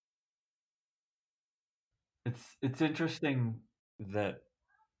It's interesting that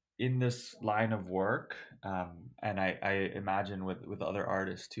in this line of work, and I imagine with other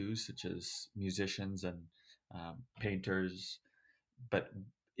artists too, such as musicians and painters, but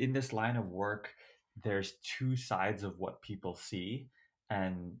in this line of work, there's two sides of what people see,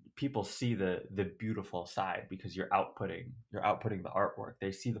 and people see the beautiful side because you're outputting the artwork.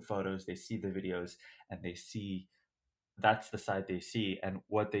 They see the photos, they see the videos, and they see that's the side they see, and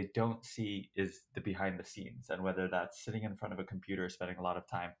what they don't see is the behind the scenes, and whether that's sitting in front of a computer spending a lot of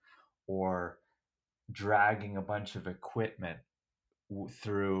time or dragging a bunch of equipment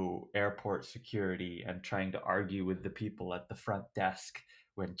through airport security and trying to argue with the people at the front desk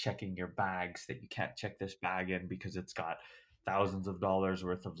when checking your bags that you can't check this bag in because it's got thousands of dollars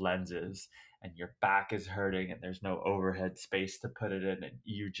worth of lenses, and your back is hurting and there's no overhead space to put it in, and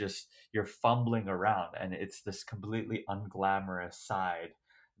you're fumbling around, and it's this completely unglamorous side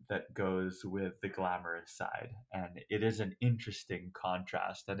that goes with the glamorous side. And it is an interesting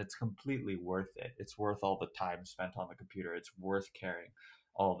contrast, and it's completely worth it. It's worth all the time spent on the computer. It's worth carrying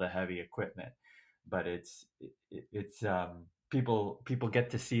all the heavy equipment. But it's people get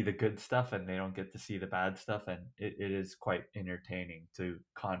to see the good stuff and they don't get to see the bad stuff, and it is quite entertaining to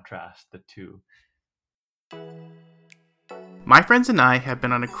contrast the two. My friends and I have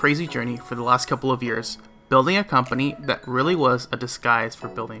been on a crazy journey for the last couple of years, building a company that really was a disguise for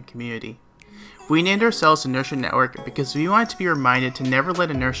building a community. We named ourselves Inertia Network because we wanted to be reminded to never let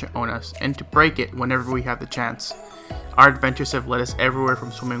inertia own us and to break it whenever we have the chance. Our adventures have led us everywhere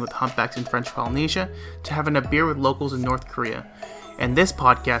from swimming with humpbacks in French Polynesia to having a beer with locals in North Korea. And this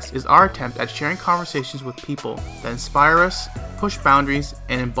podcast is our attempt at sharing conversations with people that inspire us, push boundaries,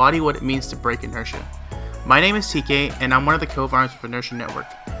 and embody what it means to break inertia. My name is TK, and I'm one of the co-founders of Inertia Network.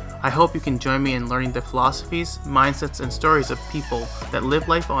 I hope you can join me in learning the philosophies, mindsets, and stories of people that live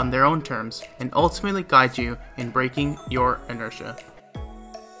life on their own terms and ultimately guide you in breaking your inertia.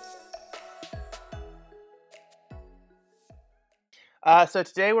 So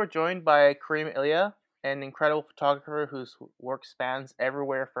today we're joined by Karim Iliya, an incredible photographer whose work spans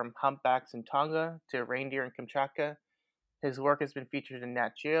everywhere from humpbacks in Tonga to reindeer in Kamchatka. His work has been featured in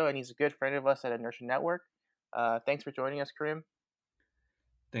Nat Geo, and he's a good friend of us at Inertia Network. Thanks for joining us, Karim.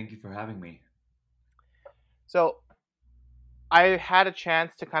 Thank you for having me. So I had a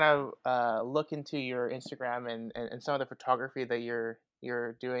chance to kind of look into your Instagram and some of the photography that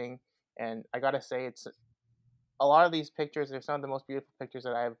you're doing, and I gotta say, it's a lot of these pictures are some of the most beautiful pictures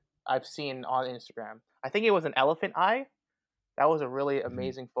that I've seen on Instagram. I think it was an elephant eye. That was a really Mhm.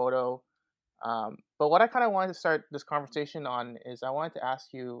 amazing photo. But what I kind of wanted to start this conversation on is I wanted to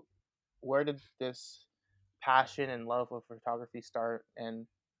ask you, where did this passion and love of photography start, and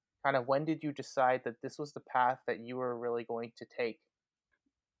kind of when did you decide that this was the path that you were really going to take?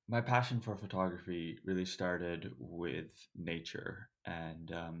 My passion for photography really started with nature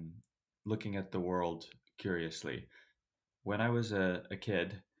and looking at the world curiously. When I was a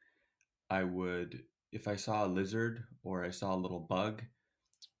kid, I would, if I saw a lizard or I saw a little bug,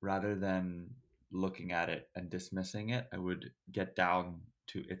 rather than looking at it and dismissing it, I would get down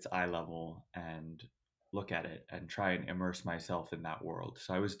to its eye level and look at it and try and immerse myself in that world.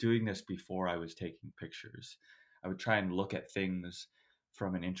 So I was doing this before I was taking pictures. I would try and look at things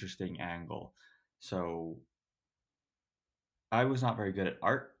from an interesting angle. So I was not very good at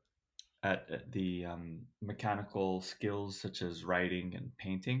art, at the mechanical skills such as writing and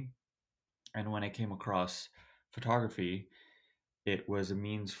painting. And when I came across photography, it was a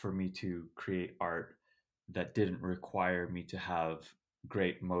means for me to create art that didn't require me to have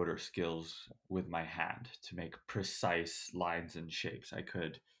great motor skills with my hand to make precise lines and shapes. I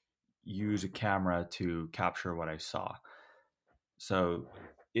could use a camera to capture what I saw. So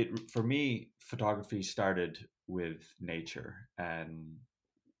it for me, photography started with nature and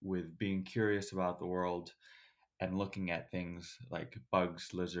with being curious about the world and looking at things like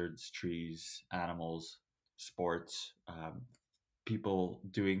bugs, lizards, trees, animals, sports, people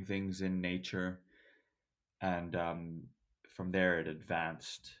doing things in nature, and from there it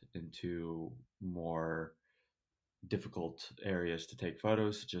advanced into more difficult areas to take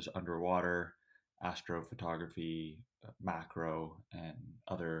photos, such as underwater, astrophotography, macro, and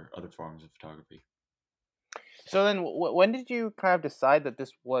other forms of photography. So then, when did you kind of decide that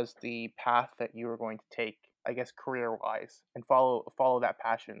this was the path that you were going to take, I guess, career-wise, and follow that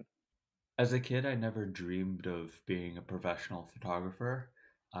passion? As a kid, I never dreamed of being a professional photographer.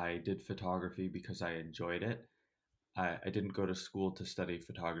 I did photography because I enjoyed it. I didn't go to school to study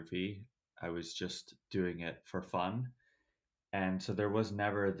photography. I was just doing it for fun. And so there was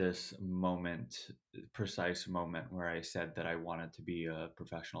never this moment, precise moment, where I said that I wanted to be a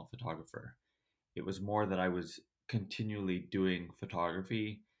professional photographer. It was more that I was continually doing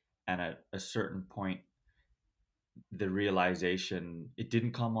photography, and at a certain point, the realization, it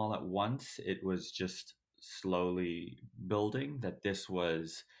didn't come all at once. It was just slowly building that this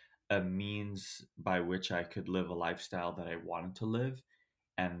was a means by which I could live a lifestyle that I wanted to live,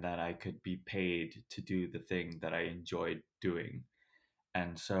 and that I could be paid to do the thing that I enjoyed doing.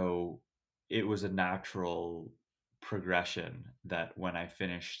 And so it was a natural progression that when I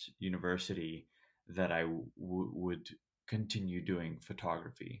finished university, that would continue doing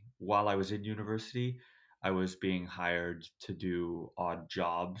photography. While I was in university, I was being hired to do odd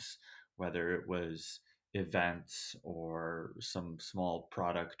jobs, whether it was events or some small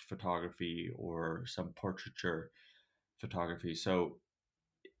product photography or some portraiture photography. So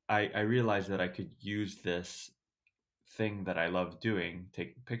I realized that I could use this thing that I love doing,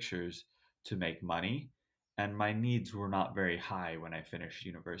 taking pictures, to make money. And my needs were not very high when I finished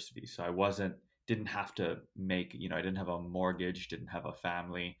university. So I didn't have to make, I didn't have a mortgage, didn't have a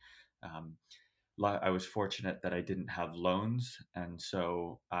family. Um, I was fortunate that I didn't have loans. And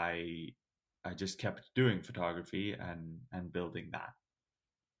so I just kept doing photography and building that.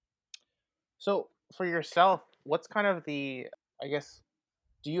 So for yourself, what's kind of the, I guess,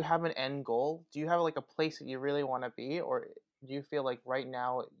 do you have an end goal? Do you have like a place that you really want to be, or do you feel like right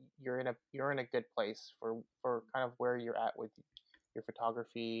now you're in a good place for kind of where you're at with your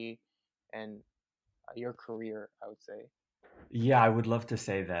photography and your career? I would say. Yeah, I would love to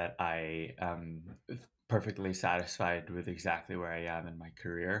say that I am perfectly satisfied with exactly where I am in my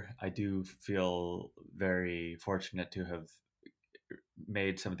career. I do feel very fortunate to have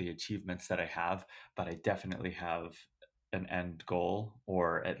made some of the achievements that I have, but I definitely have an end goal,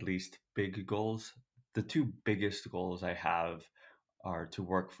 or at least big goals. The two biggest goals I have are to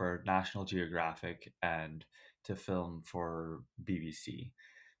work for National Geographic and to film for BBC,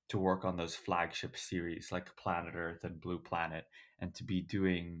 to work on those flagship series like Planet Earth and Blue Planet, and to be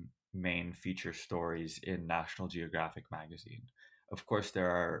doing main feature stories in National Geographic magazine. Of course,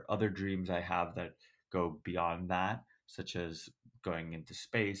 there are other dreams I have that go beyond that, such as going into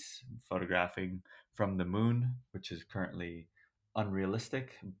space, photographing from the moon, which is currently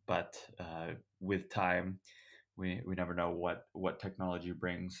unrealistic, but with time, we never know what technology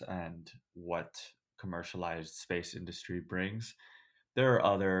brings and what commercialized space industry brings. There are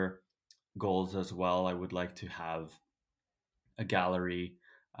other goals as well. I would like to have a gallery.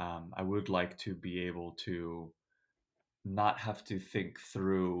 I would like to be able to not have to think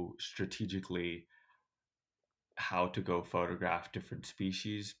through strategically how to go photograph different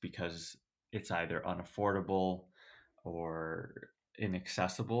species, because it's either unaffordable or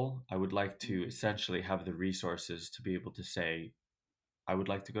inaccessible. I would like to essentially have the resources to be able to say, I would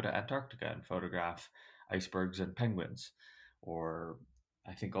like to go to Antarctica and photograph icebergs and penguins, or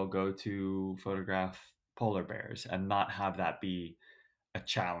I think I'll go to photograph polar bears, and not have that be a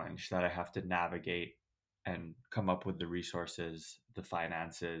challenge that I have to navigate and come up with the resources, the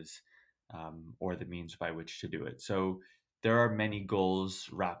finances, or the means by which to do it. So there are many goals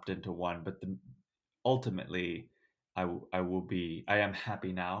wrapped into one, but ultimately, I am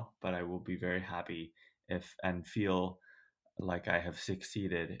happy now, but I will be very happy if and feel like I have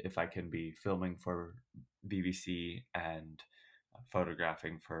succeeded if I can be filming for BBC and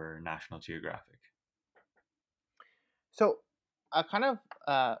photographing for National Geographic. So, kind of,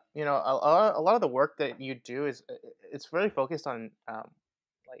 a lot of the work that you do is it's really focused on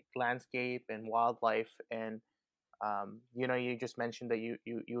like landscape and wildlife, and you just mentioned that you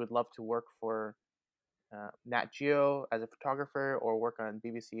would love to work for Nat Geo as a photographer or work on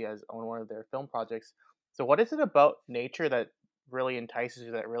BBC as on one of their film projects. So, what is it about nature that really entices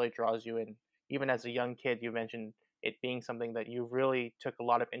you, that really draws you in? Even as a young kid, you mentioned it being something that you really took a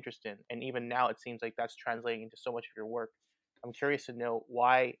lot of interest in, and even now, it seems like that's translating into so much of your work. I'm curious to know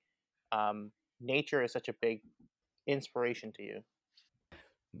why nature is such a big inspiration to you.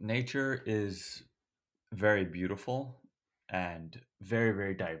 Nature is very beautiful and very,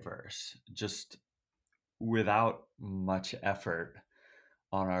 very diverse. Just without much effort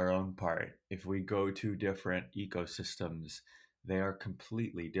on our own part, if we go to different ecosystems, they are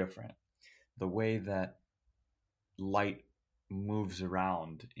completely different. The way that light moves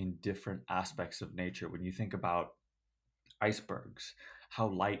around in different aspects of nature, when you think about icebergs, how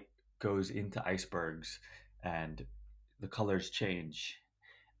light goes into icebergs and the colors change,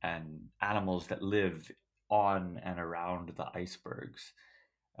 and animals that live on and around the icebergs.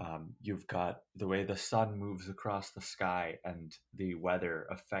 You've got the way the sun moves across the sky, and the weather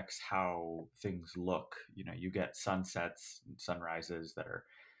affects how things look. You get sunsets and sunrises that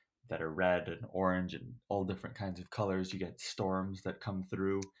are red and orange and all different kinds of colors. You get storms that come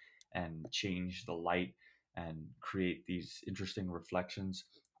through, and change the light and create these interesting reflections.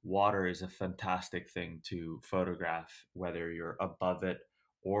 Water is a fantastic thing to photograph, whether you're above it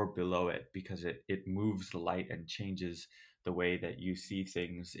or below it, because it moves the light and changes the way that you see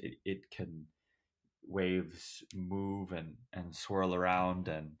things. It can waves move and swirl around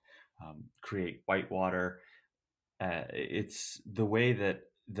and create white water. It's the way that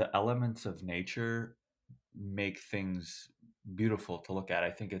the elements of nature make things beautiful to look at.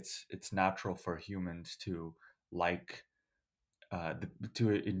 I think it's natural for humans to like to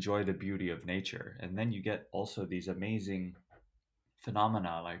enjoy the beauty of nature, and then you get also these amazing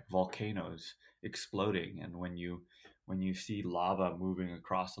phenomena like volcanoes exploding, and when you see lava moving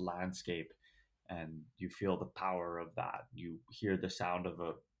across a landscape and you feel the power of that, you hear the sound of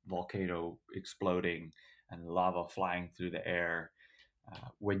a volcano exploding and lava flying through the air.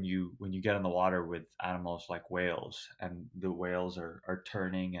 When you get in the water with animals like whales, and the whales are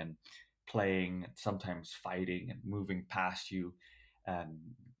turning and playing, sometimes fighting and moving past you, and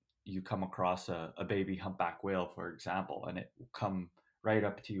you come across a baby humpback whale, for example, and it will come right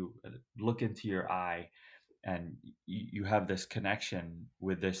up to you and look into your eye, and you have this connection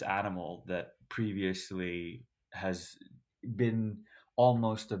with this animal that previously has been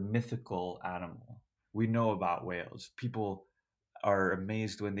almost a mythical animal. We know about whales. People are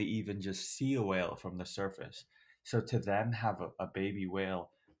amazed when they even just see a whale from the surface. So to then have a baby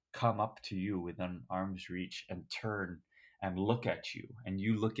whale come up to you within arm's reach and turn and look at you, and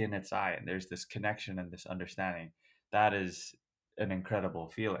you look in its eye, and there's this connection and this understanding, that is an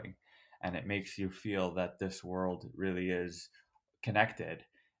incredible feeling. And it makes you feel that this world really is connected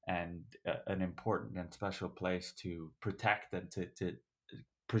and an important and special place to protect and to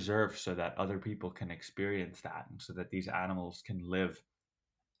preserve, so that other people can experience that, and so that these animals can live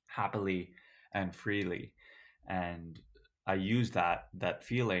happily and freely. And I use that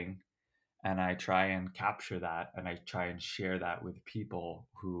feeling, and I try and capture that, and I try and share that with people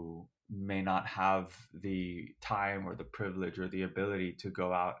who may not have the time or the privilege or the ability to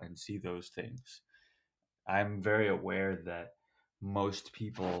go out and see those things. I'm very aware that most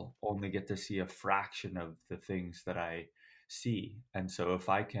people only get to see a fraction of the things that I see. And so if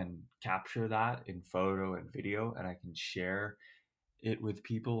I can capture that in photo and video, and I can share it with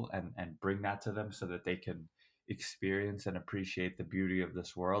people and bring that to them so that they can experience and appreciate the beauty of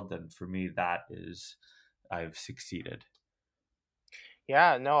this world, then for me, that is, I've succeeded.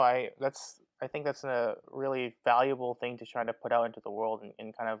 Yeah, no, I think that's a really valuable thing to try to put out into the world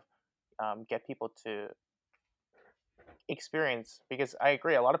and kind of get people to experience, because I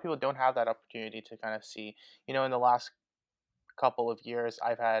agree a lot of people don't have that opportunity to kind of see. In the last couple of years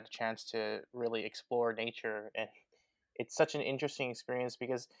I've had a chance to really explore nature, and it's such an interesting experience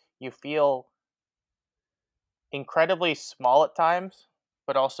because you feel incredibly small at times,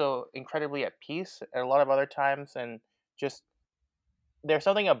 but also incredibly at peace at a lot of other times. And just there's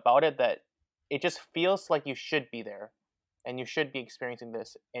something about it that it just feels like you should be there and you should be experiencing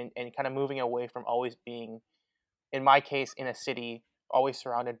this, and kind of moving away from always being, in my case, in a city, always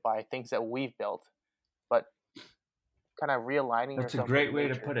surrounded by things that we've built, but kind of realigning That's a yourself with great way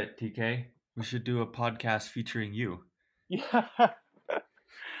to nature. put it, TK. We should do a podcast featuring you. Yeah.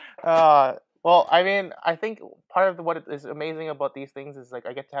 Well, I mean, I think part of what is amazing about these things is like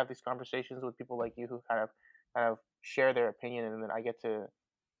I get to have these conversations with people like you who kind of share their opinion, and then I get to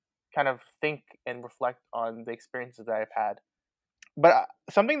kind of think and reflect on the experiences that I've had. But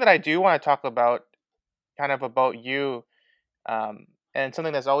something that I do want to talk about, kind of about you, and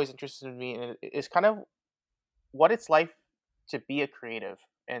something that's always interested me is kind of what it's like to be a creative,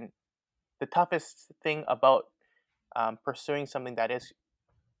 and the toughest thing about pursuing something that is,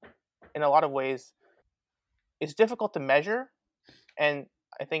 in a lot of ways, it's difficult to measure. And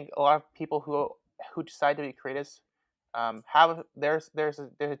I think a lot of people who decide to be creatives have there's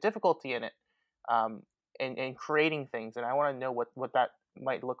a difficulty in it, um, in creating things, and I want to know what that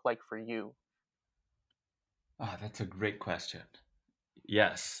might look like for you. Ah, that's a great question.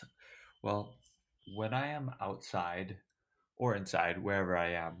 Yes. Well, when I am outside or inside, wherever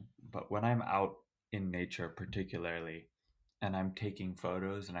I am, but when I'm out in nature, particularly, and I'm taking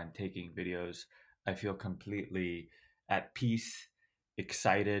photos and I'm taking videos, I feel completely at peace,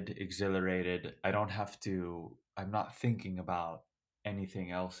 excited, exhilarated. I'm not thinking about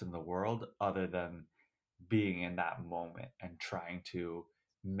anything else in the world other than being in that moment and trying to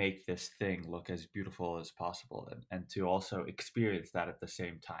make this thing look as beautiful as possible, and to also experience that at the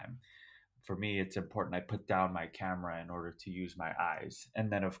same time. For me, it's important I put down my camera in order to use my eyes.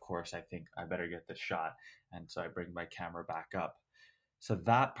 And then, of course, I think I better get the shot. And so I bring my camera back up. So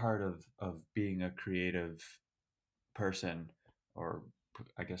that part of being a creative person or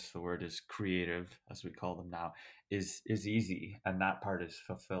I guess the word is creative, as we call them now, is easy, and that part is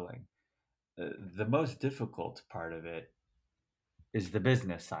fulfilling. The most difficult part of it is the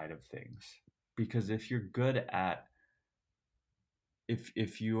business side of things, because if you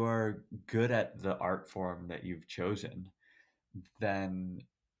are good at the art form that you've chosen, then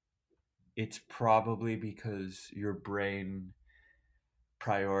it's probably because your brain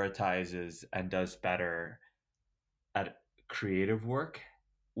prioritizes and does better at creative work,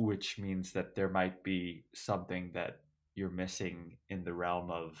 which means that there might be something that you're missing in the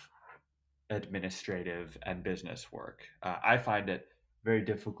realm of administrative and business work. I find it very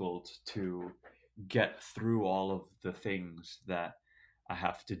difficult to get through all of the things that I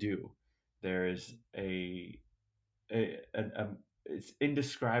have to do. There is a it's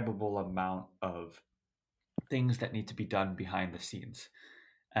indescribable amount of things that need to be done behind the scenes.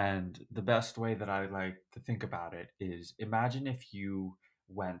 And the best way that I like to think about it is, imagine if you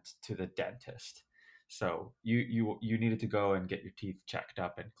went to the dentist. So you needed to go and get your teeth checked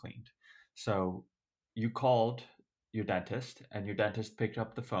up and cleaned. So you called your dentist, and your dentist picked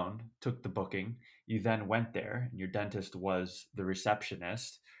up the phone, took the booking. You then went there, and your dentist was the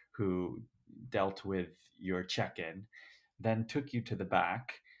receptionist who dealt with your check-in, then took you to the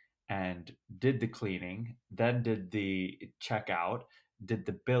back and did the cleaning, then did the checkout, did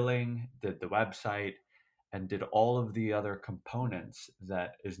the billing, did the website, and did all of the other components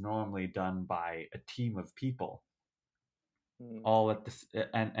that is normally done by a team of people, Mm, all at this,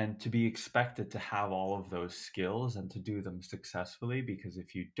 and to be expected to have all of those skills and to do them successfully, because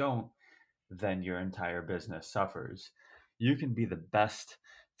if you don't, then your entire business suffers. You can be the best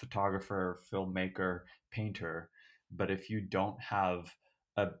photographer, filmmaker, painter, but if you don't have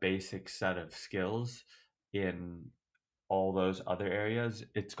a basic set of skills in all those other areas,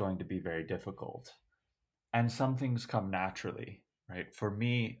 it's going to be very difficult. And some things come naturally, right? For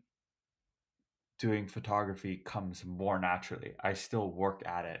me, doing photography comes more naturally. I still work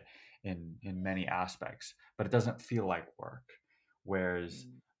at it in many aspects, but it doesn't feel like work. Whereas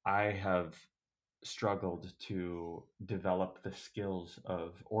mm. I have struggled to develop the skills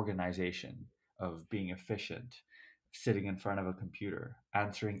of organization, of being efficient, sitting in front of a computer,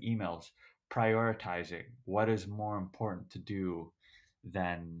 answering emails, prioritizing what is more important to do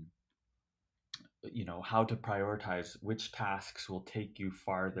than, how to prioritize which tasks will take you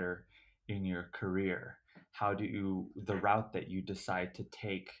farther in your career. How do you the route that you decide to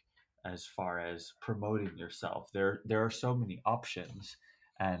take as far as promoting yourself? There are so many options,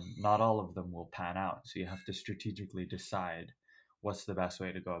 and not all of them will pan out, so you have to strategically decide what's the best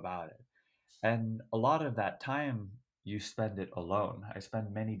way to go about it. And a lot of that time, you spend it alone. I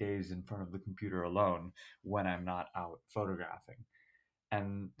spend many days in front of the computer alone when I'm not out photographing,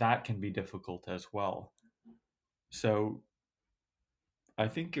 and that can be difficult as well. So I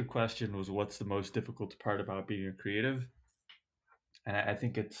think your question was, what's the most difficult part about being a creative? And I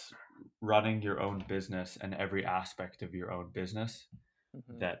think it's running your own business and every aspect of your own business,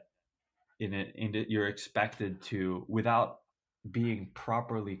 Mhm. that you're expected to, without being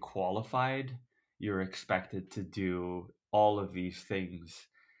properly qualified, you're expected to do all of these things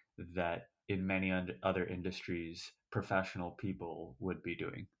that in many other industries professional people would be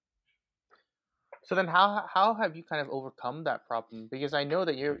doing. So then, how have you kind of overcome that problem? Because I know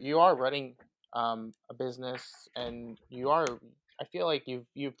that you are running a business, and you are. I feel like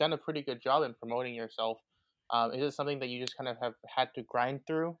you've done a pretty good job in promoting yourself. Is it something that you just kind of have had to grind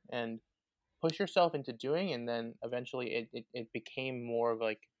through and push yourself into doing, and then eventually it became more of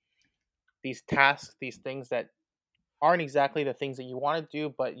like these tasks, these things that aren't exactly the things that you want to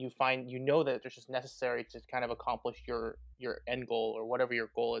do, but you know that they're just necessary to kind of accomplish your end goal or whatever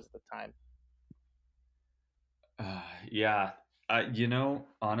your goal is at the time. Yeah.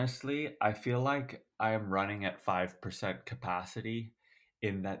 Honestly, I feel like I am running at 5% capacity,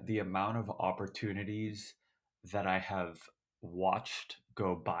 in that the amount of opportunities that I have watched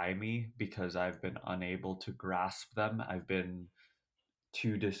go by me because I've been unable to grasp them. I've been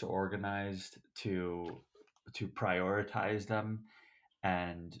too disorganized to prioritize them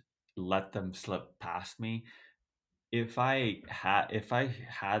and let them slip past me. If I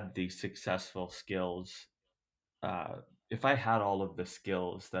had the successful skills, uh, if I had all of the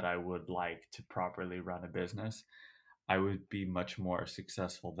skills that I would like to properly run a business, I would be much more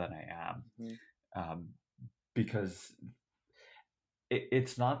successful than I am. Mhm. Um, because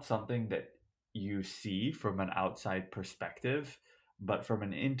it's not something that you see from an outside perspective, but from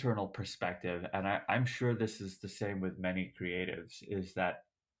an internal perspective. And I'm sure this is the same with many creatives, is that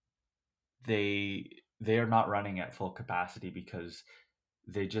they they are not running at full capacity because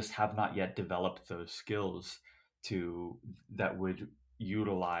they just have not yet developed those skills to that would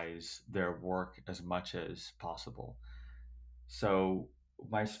utilize their work as much as possible. So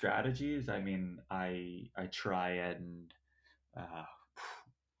my strategies, I mean, I try and uh,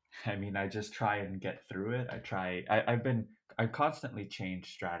 I mean, I just try and get through it. I constantly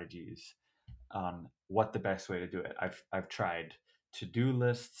change strategies on what the best way to do it. I've tried to-do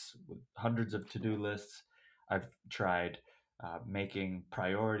lists with hundreds of to-do lists. I've tried making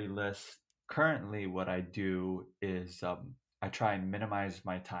priority lists. Currently, what I do is I try and minimize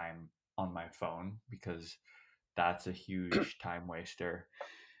my time on my phone because that's a huge time waster.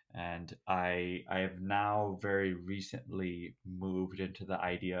 And I have now very recently moved into the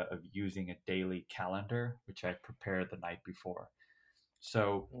idea of using a daily calendar, which I prepare the night before.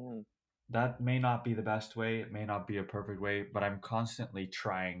 So Mm. that may not be the best way, it may not be a perfect way, but I'm constantly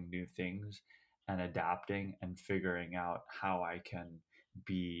trying new things and adapting and figuring out how I can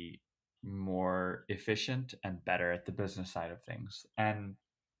be more efficient and better at the business side of things. And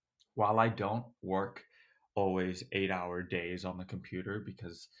while I don't work always 8-hour days on the computer,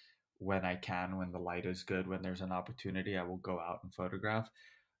 because when I can, when the light is good, when there's an opportunity, I will go out and photograph.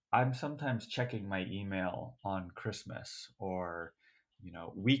 I'm sometimes checking my email on Christmas or,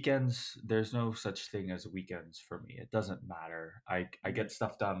 weekends. There's no such thing as weekends for me. It doesn't matter. I Mm-hmm. get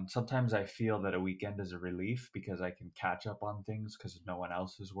stuff done. Sometimes I feel that a weekend is a relief because I can catch up on things because no one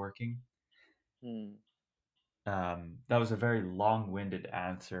else is working. Mm. That was a very long-winded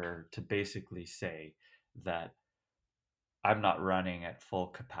answer to basically say that I'm not running at full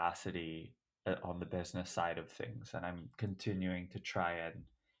capacity on the business side of things, and I'm continuing to try and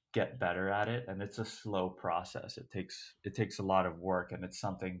get better at it. And it's a slow process. It takes a lot of work, and it's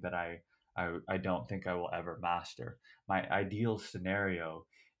something that I don't think I will ever master. My ideal scenario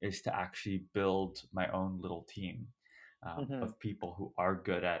is to actually build my own little team Mm-hmm. of people who are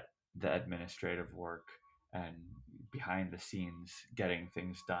good at the administrative work and behind the scenes getting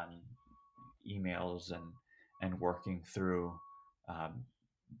things done, emails and working through um,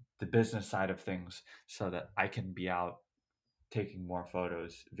 the business side of things so that I can be out taking more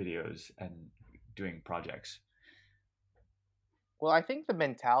photos, videos, and doing projects. Well, I think the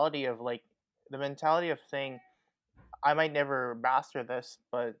mentality of saying I might never master this,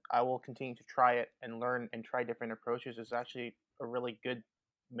 but I will continue to try it and learn and try different approaches is actually a really good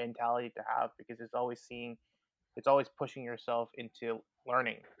mentality to have because it's always pushing yourself into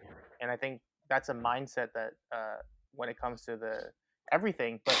learning, and I think that's a mindset that when it comes to the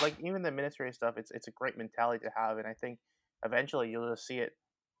everything, but like even the administrative stuff, it's a great mentality to have, and I think eventually you'll just see it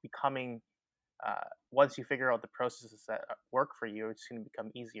becoming once you figure out the processes that work for you, it's going to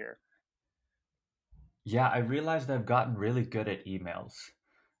become easier. Yeah, I realized I've gotten really good at emails,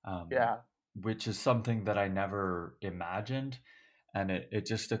 um, Yeah. which is something that I never imagined. And it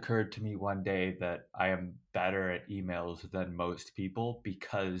just occurred to me one day that I am better at emails than most people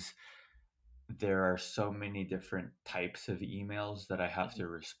because there are so many different types of emails that I have Hmm. to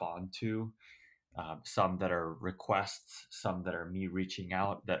respond to. Some that are requests, some that are me reaching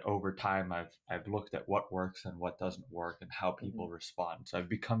out. That over time I've looked at what works and what doesn't work and how Hmm. people respond. So I've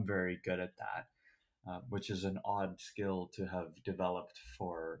become very good at that, which is an odd skill to have developed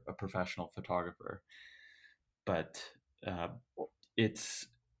for a professional photographer. But uh, it's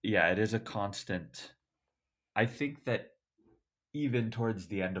yeah, it is a constant. I think that even towards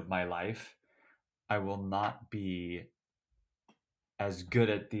the end of my life, I will not be as good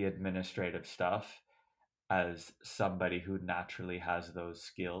at the administrative stuff as somebody who naturally has those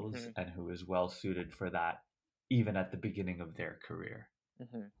skills Hmm. and who is well suited for that, even at the beginning of their career.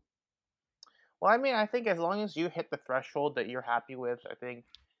 Hmm. Well, I mean, I think as long as you hit the threshold that you're happy with, I think,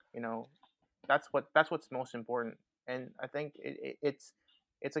 you know, that's what's most important. And I think it's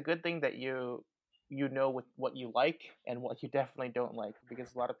a good thing that you know what you like and what you definitely don't like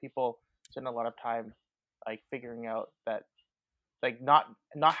because a lot of people spend a lot of time like figuring out that like not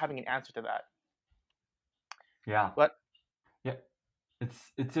having an answer to that. Yeah, But yeah.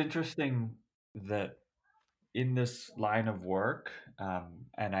 It's interesting that in this line of work,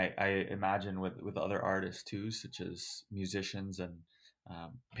 and I imagine with other artists too, such as musicians and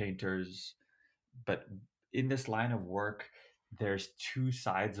painters, but in this line of work there's two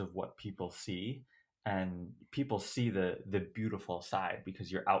sides of what people see, and people see the beautiful side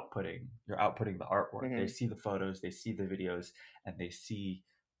because you're outputting the artwork. They mhm, see the photos, they see the videos, and they see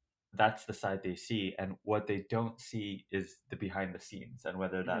that's the side they see. And what they don't see is the behind the scenes, and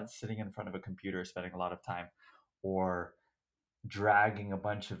whether mhm, that's sitting in front of a computer spending a lot of time or dragging a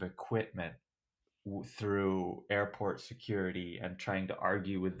bunch of equipment through airport security and trying to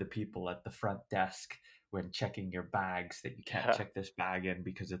argue with the people at the front desk when checking your bags that you can't yeah, check this bag in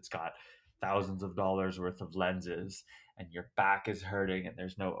because it's got thousands of dollars worth of lenses, and your back is hurting and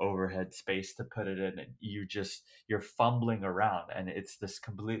there's no overhead space to put it in, and you're fumbling around, and it's this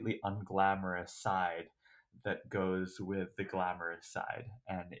completely unglamorous side that goes with the glamorous side.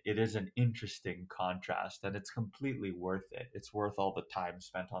 And it is an interesting contrast, and it's completely worth it. It's worth all the time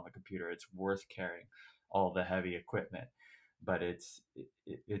spent on the computer. It's worth carrying all the heavy equipment. But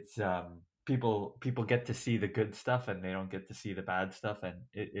people get to see the good stuff and they don't get to see the bad stuff, and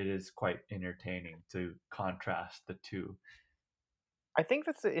it is quite entertaining to contrast the two. I think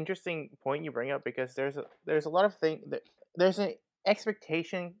that's an interesting point you bring up because there's a lot of thing that there's an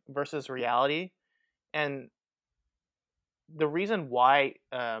expectation versus reality, and the reason why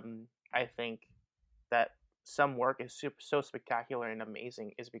I think that some work is so spectacular and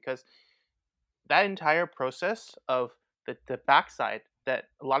amazing is because that entire process of the backside that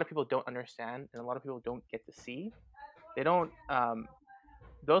a lot of people don't understand and a lot of people don't get to see, they don't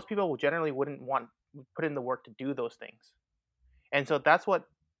those people generally wouldn't want put in the work to do those things, and so that's what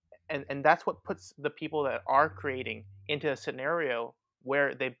and that's what puts the people that are creating into a scenario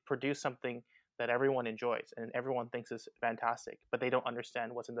where they produce something that everyone enjoys and everyone thinks is fantastic, but they don't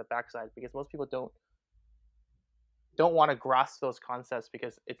understand what's in the backside because most people don't want to grasp those concepts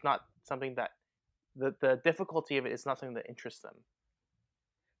because it's not something that the difficulty of it is not something that interests them.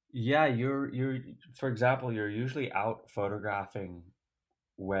 Yeah, you're for example, you're usually out photographing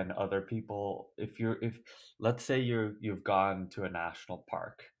when other people, if let's say you've gone to a national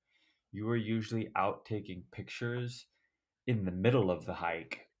park, you are usually out taking pictures in the middle of the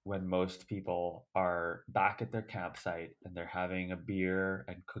hike when most people are back at their campsite and they're having a beer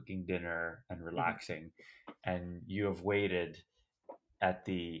and cooking dinner and Hmm. relaxing, and you have waited at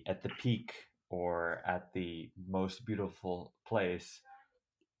the peak or at the most beautiful place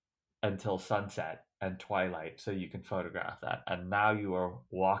until sunset and twilight so you can photograph that, and now you are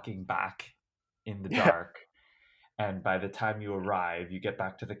walking back in the Yeah. dark, and by the time you arrive, you get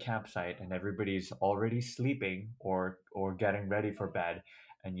back to the campsite and everybody's already sleeping or getting ready for bed,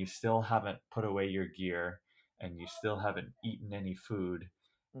 and you still haven't put away your gear and you still haven't eaten any food.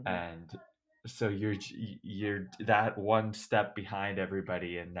 Hmm. And so you're that one step behind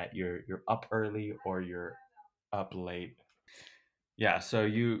everybody, and that you're up early or you're up late. Yeah, so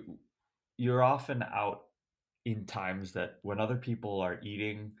you're often out in times that when other people are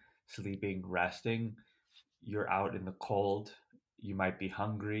eating, sleeping, resting, you're out in the cold, you might be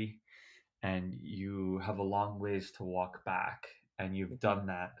hungry, and you have a long ways to walk back. And you've Hmm. done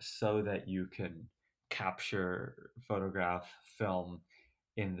that so that you can capture, photograph, film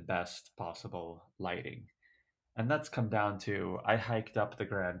in the best possible lighting. And that's come down to, I hiked up the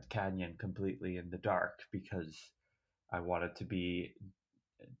Grand Canyon completely in the dark because I wanted to be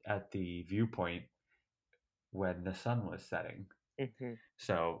at the viewpoint when the sun was setting. Hmm.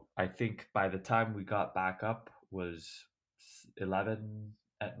 So I think by the time we got back up was 11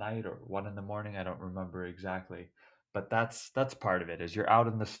 at night or 1 in the morning. I don't remember exactly. But that's part of it, is you're out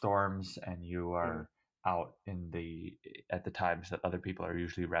in the storms and you Hmm. are out in the at the times that other people are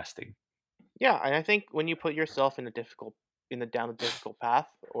usually resting. Yeah, and I think when you put yourself in a difficult in the down a difficult path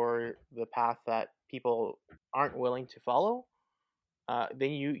or the path that people aren't willing to follow,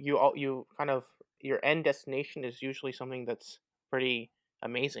 then you kind of your end destination is usually something that's pretty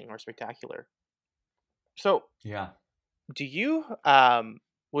amazing or spectacular. So, Yeah. do you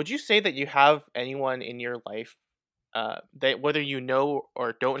would you say that you have anyone in your life that whether you know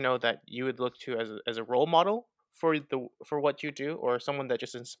or don't know that you would look to as a role model for what you do, or someone that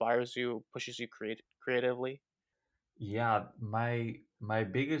just inspires you, pushes you creatively? Yeah, my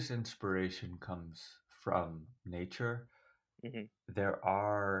biggest inspiration comes from nature. Hmm. There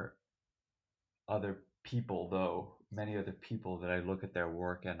are other people, though, many other people that I look at their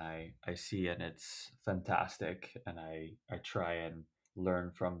work and I see, and it's fantastic, and I try and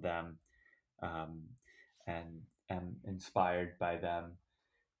learn from them, um, and am inspired by them.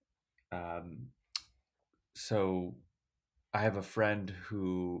 Um, so I have a friend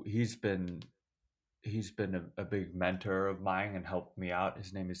who he's been a big mentor of mine and helped me out.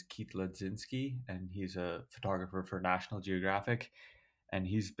 His name is Keith Ledzinski, and he's a photographer for National Geographic, and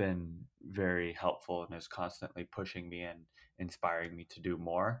he's been very helpful and is constantly pushing me and inspiring me to do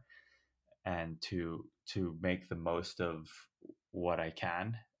more and to make the most of what I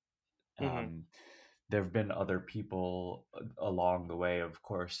can. Hmm. Um, there have been other people along the way. Of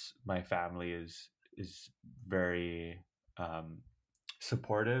course, my family is very um,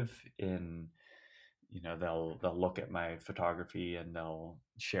 supportive in, they'll look at my photography and they'll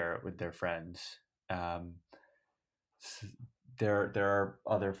share it with their friends. Um, there are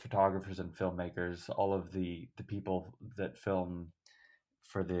other photographers and filmmakers. All of the people that film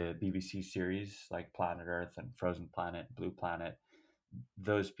for the BBC series like Planet Earth and Frozen Planet, Blue Planet.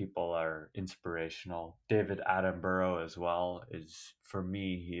 Those people are inspirational. David Attenborough as well is, for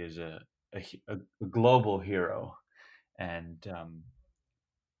me, he is a global hero. And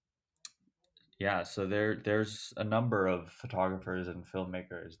yeah, so there's a number of photographers and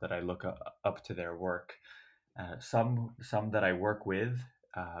filmmakers that I look up to their work. Some that I work with,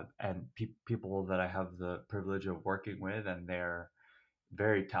 and people that I have the privilege of working with, and they're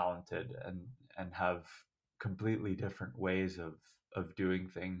very talented and have completely different ways of doing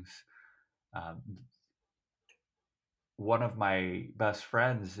things. Um, One of my best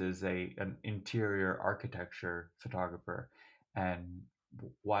friends is a an interior architecture photographer, and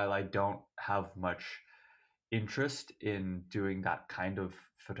while I don't have much interest in doing that kind of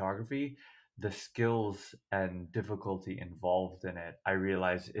photography, the skills and difficulty involved in it, I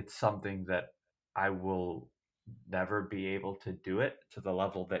realize it's something that I will never be able to do it to the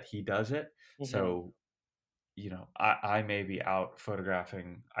level that he does it. Hmm. So, I may be out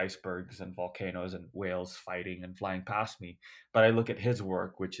photographing icebergs and volcanoes and whales fighting and flying past me, but I look at his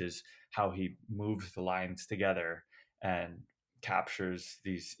work, which is how he moves the lines together and captures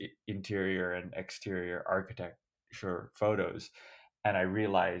these interior and exterior architecture photos. And I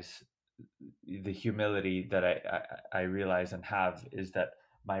realize the humility that I realize and have is that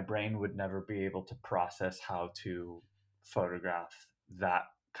my brain would never be able to process how to photograph that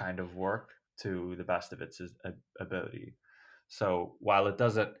kind of work to the best of its ability. So while it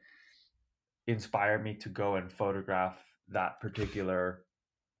doesn't inspire me to go and photograph that particular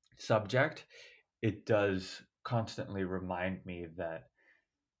subject, it does constantly remind me that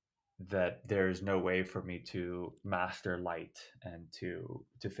there's no way for me to master light and to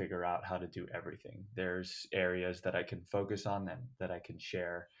figure out how to do everything. There's areas that I can focus on and that I can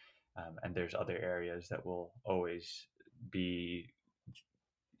share, and there's other areas that will always be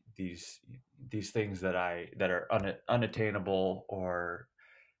these these things that are unattainable or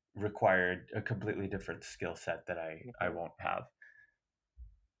required a completely different skill set that I Hmm. won't have.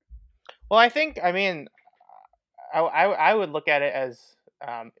 Well, I think, I mean, I would look at it as,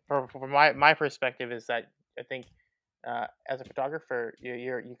 from my perspective, is that I think, as a photographer,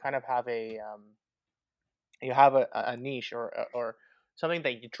 you kind of have you have a niche, or something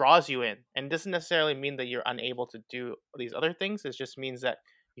that draws you in, and it doesn't necessarily mean that you're unable to do these other things. It just means that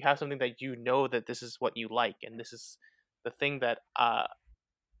you have something that you know that this is what you like, and this is the thing that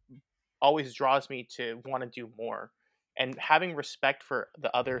always draws me to want to do more. And having respect for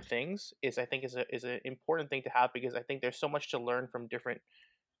the other things is, I think, is an important thing to have, because I think there's so much to learn from different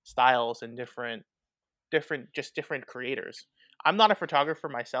styles and different creators. I'm not a photographer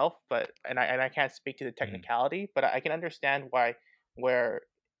myself, but and I can't speak to the Mhm. technicality, but I can understand why, where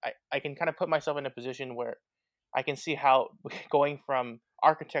I can kind of put myself in a position where I can see how going from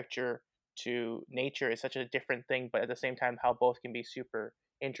architecture to nature is such a different thing, but at the same time how both can be super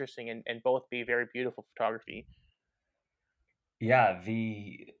interesting, and both be very beautiful photography. Yeah,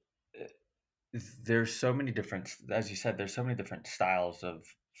 uh, there's so many different, as you said, there's so many different styles of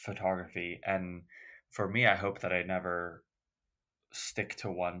photography, and for me, I hope that I never stick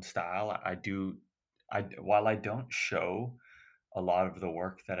to one style. I while I don't show a lot of the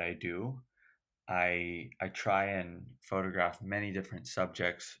work that I do, I try and photograph many different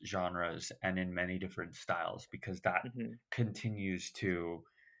subjects, genres, and in many different styles, because that Hmm. continues to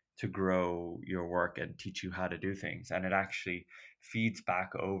grow your work and teach you how to do things, and it actually feeds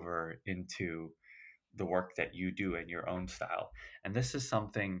back over into the work that you do in your own style. And this is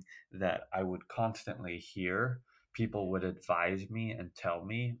something that I would constantly hear. People would advise me and tell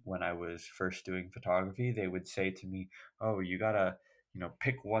me when I was first doing photography. They would say to me, "Oh, you gotta,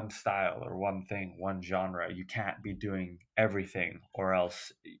 pick one style or one thing, one genre. You can't be doing everything, or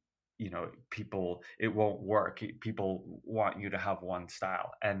else, people, it won't work. People want you to have one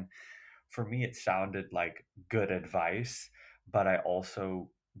style." And for me, it sounded like good advice, but I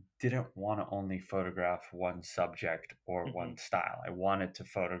also didn't want to only photograph one subject or Hmm. one style. I wanted to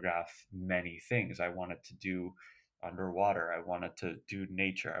photograph many things. I wanted to do underwater. I wanted to do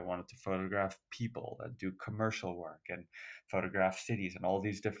nature. I wanted to photograph people and do commercial work and photograph cities and all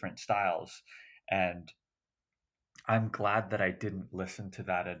these different styles. And I'm glad that I didn't listen to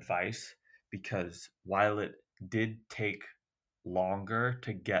that advice, because while it did take longer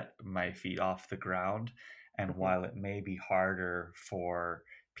to get my feet off the ground, and Hmm. while it may be harder for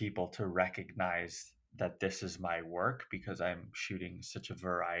people to recognize that this is my work because I'm shooting such a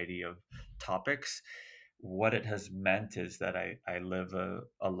variety of topics, what it has meant is that I live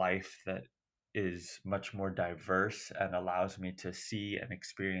a life that is much more diverse and allows me to see and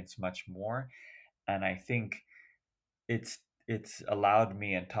experience much more. And I think it's it's allowed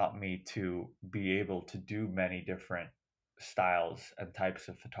me and taught me to be able to do many different styles and types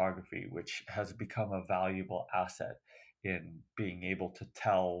of photography, which has become a valuable asset in being able to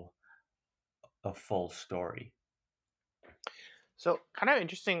tell a full story. So, kind of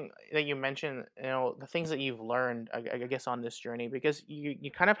interesting that you mentioned, the things that you've learned, I guess, on this journey, because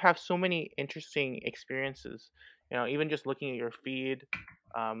you kind of have so many interesting experiences. Even just looking at your feed,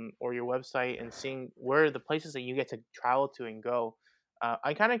 or your website and seeing where the places that you get to travel to and go.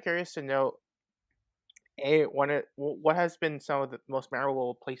 I'm kind of curious to know, what has been some of the most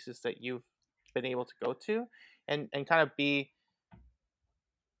memorable places that you've been able to go to, and kind of b,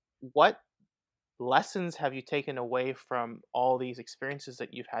 what lessons have you taken away from all these experiences that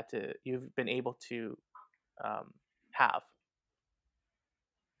you've been able to um, have?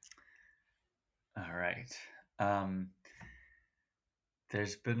 All right. Um,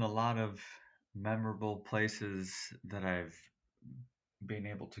 there's been a lot of memorable places that I've been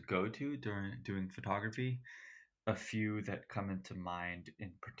able to go to during doing photography. A few that come into mind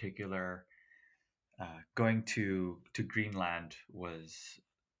in particular, going to Greenland was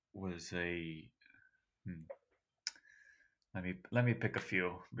a hmm, let me pick a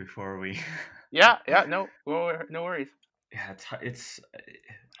few before we Yeah, yeah, no, no worries. yeah, it's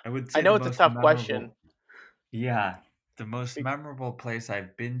I would I say know the it's a most tough question. memorable, yeah, the most Be- memorable place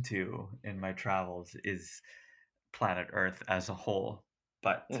I've been to in my travels is planet Earth as a whole.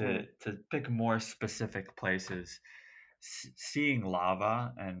 But Mhm. to pick more specific places, seeing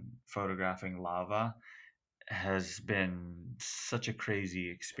lava and photographing lava has been such a crazy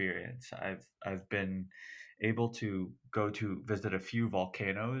experience. I've been able to go to visit a few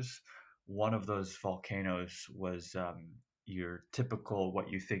volcanoes. One of those volcanoes was your typical what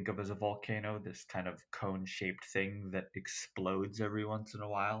you think of as a volcano, this kind of cone-shaped thing that explodes every once in a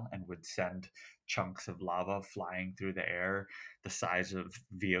while and would send chunks of lava flying through the air, the size of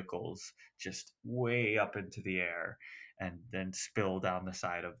vehicles, just way up into the air, and then spill down the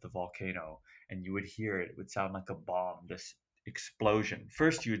side of the volcano, and you would hear it. It would sound like a bomb, this explosion.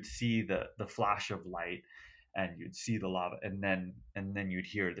 First, you'd see the flash of light, and you'd see the lava, and then you'd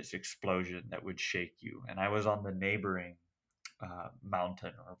hear this explosion that would shake you. And I was on the neighboring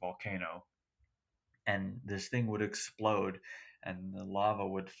mountain or volcano, and this thing would explode and the lava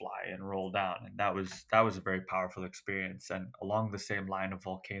would fly and roll down, and that was a very powerful experience. And along the same line of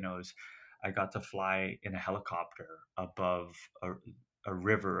volcanoes, I got to fly in a helicopter above a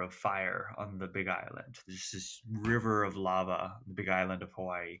river of fire on the big island. There's this river of lava, the big island of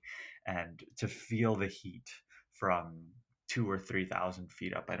Hawaii, and to feel the heat from 2 or 3 thousand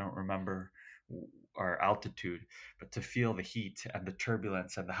feet up, I don't remember our altitude, but to feel the heat and the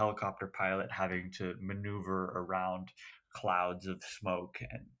turbulence and the helicopter pilot having to maneuver around clouds of smoke,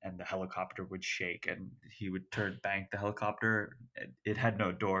 and the helicopter would shake and he would turn bank the helicopter. It had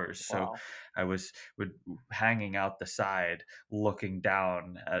no doors, so Wow. I was would hanging out the side looking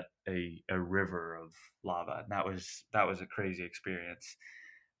down at a river of lava, and that was a crazy experience.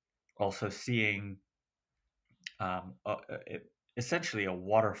 Also seeing essentially a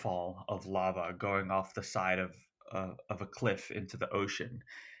waterfall of lava going off the side of a cliff into the ocean,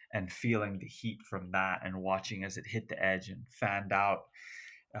 and feeling the heat from that and watching as it hit the edge and fanned out,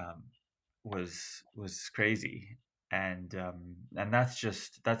 um, was crazy. And that's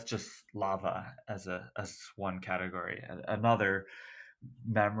just lava as one category. Another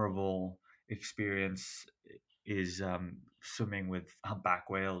memorable experience is swimming with humpback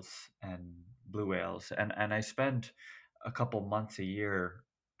whales and blue whales, and I spent a couple months a year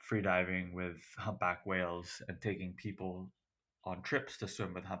freediving with humpback whales and taking people on trips to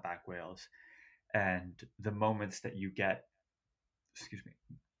swim with humpback whales. And the moments that you get, excuse me,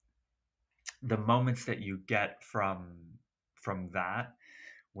 the moments that you get from that,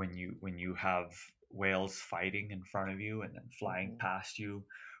 when you have whales fighting in front of you and then flying Mhm. past you,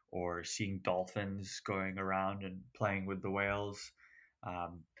 or seeing dolphins going around and playing with the whales.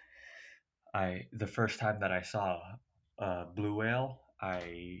 um, I the first time that I saw a blue whale,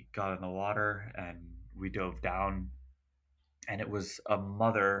 I got in the water and we dove down, and it was a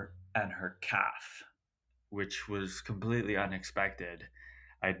mother and her calf, which was completely unexpected.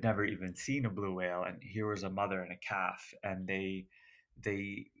 I'd never even seen a blue whale, and here was a mother and a calf, and they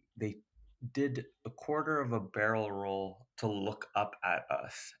they did a quarter of a barrel roll to look up at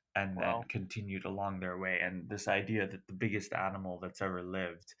us and then Wow. continued along their way. And this idea that the biggest animal that's ever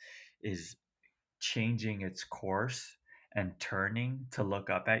lived is changing its course and turning to look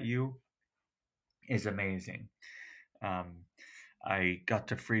up at you is amazing. Um, I got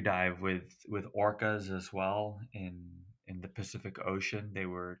to free dive with orcas as well in the Pacific Ocean. They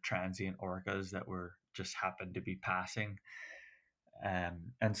were transient orcas that were just happened to be passing.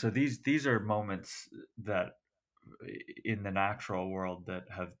 And so these are moments that in the natural world that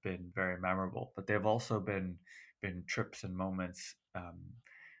have been very memorable, but they've also been trips and moments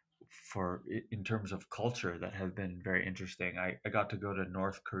in terms of culture that have been very interesting. I got to go to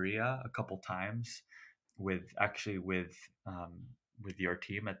North Korea a couple times with with your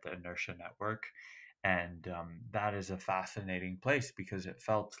team at the Inertia Network, and that is a fascinating place because it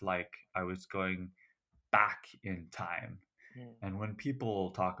felt like I was going back in time. Mm. And when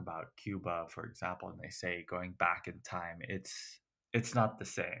people talk about Cuba, for example, and they say going back in time, it's not the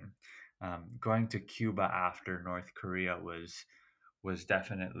same. Going to Cuba after North Korea was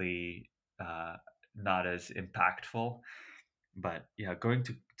definitely uh, not as impactful. But yeah, going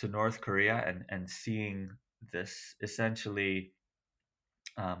to North Korea and seeing this essentially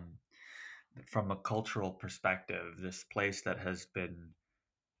um, from a cultural perspective, this place that has been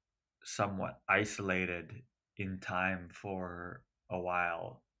somewhat isolated in time for a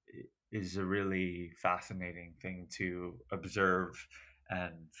while is a really fascinating thing to observe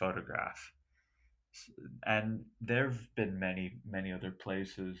and photograph. And there have been many other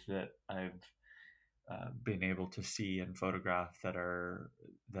places that I've been able to see and photograph that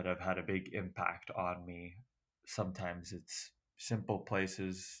have had a big impact on me. Sometimes it's simple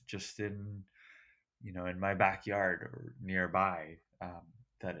places just in my backyard or nearby,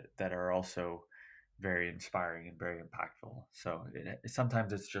 that are also very inspiring and very impactful. So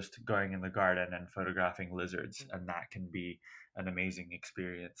sometimes it's just going in the garden and photographing lizards, and that can be an amazing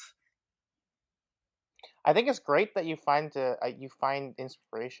experience. I think it's great that you find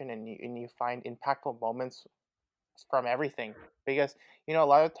inspiration and you find impactful moments from everything, because a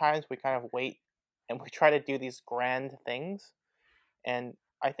lot of times we kind of wait and we try to do these grand things, and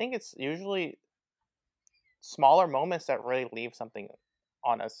I think it's usually smaller moments that really leave something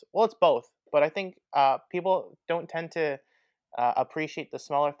on us. Well, it's both, but I think people don't tend to appreciate the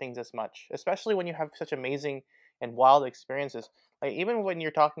smaller things as much, especially when you have such amazing and wild experiences. Like even when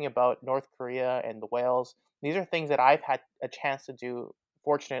you're talking about North Korea and the whales, these are things that I've had a chance to do.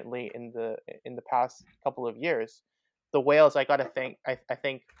 Fortunately, in the past couple of years, the whales I got to think I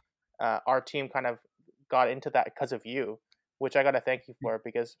think our team kind of got into that because of you, which I got to thank you for,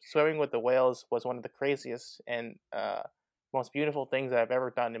 because swimming with the whales was one of the craziest and most beautiful things that I've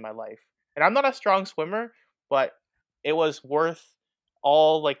ever done in my life. And I'm not a strong swimmer, but it was worth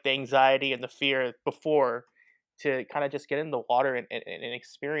all like the anxiety and the fear before to kind of just get in the water and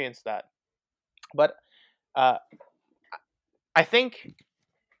experience that. But uh, I think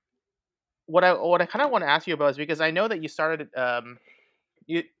what I kind of want to ask you about is because I know that you started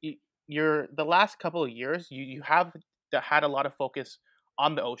you you're the last couple of years you have had a lot of focus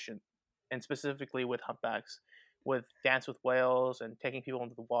on the ocean, and specifically with humpbacks, with Dance with Whales and taking people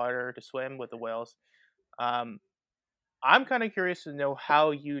into the water to swim with the whales. Um, I'm kind of curious to know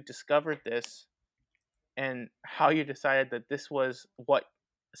how you discovered this and how you decided that this was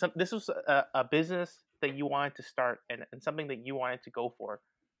a business that you wanted to start, and something that you wanted to go for.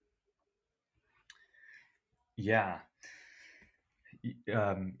 Yeah,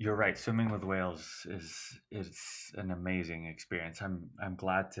 you're right. Swimming with whales is an amazing experience. I'm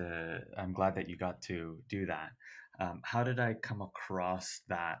glad that you got to do that. How did I come across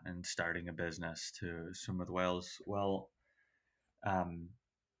that and starting a business to swim with whales? Well, um,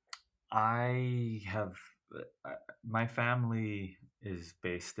 I have uh, my family is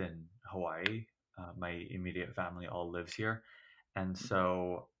based in Hawaii. My immediate family all lives here, and Mhm,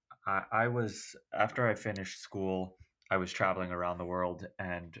 so I was after I finished school, I was traveling around the world,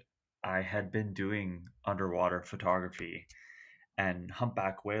 and I had been doing underwater photography, and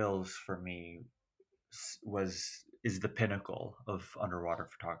humpback whales for me was is the pinnacle of underwater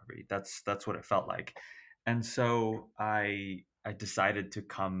photography. That's what it felt like. And so I decided to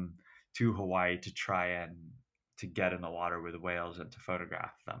come to Hawaii to try and to get in the water with whales and to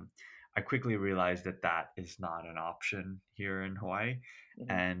photograph them. I quickly realized that that is not an option here in Hawaii.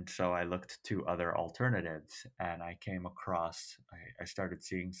 mhm, And so I looked to other alternatives, and I started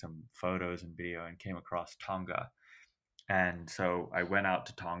seeing some photos and video and came across Tonga. And so I went out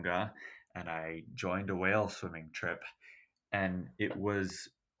to Tonga and I joined a whale swimming trip, and it was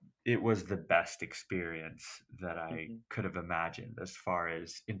the best experience that I mhm, could have imagined as far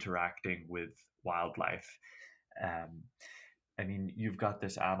as interacting with wildlife. Um, I mean, you've got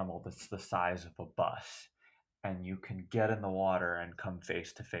this animal that's the size of a bus, and you can get in the water and come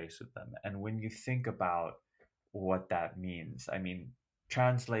face to face with them. And when you think about what that means, I mean,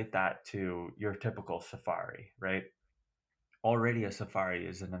 translate that to your typical safari, right? Already a safari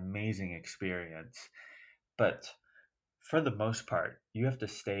is an amazing experience, but for the most part, you have to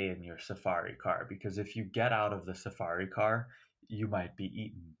stay in your safari car because if you get out of the safari car, you might be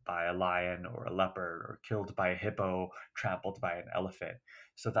eaten by a lion or a leopard or killed by a hippo, trampled by an elephant.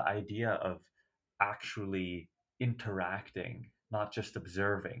 So the idea of actually interacting, not just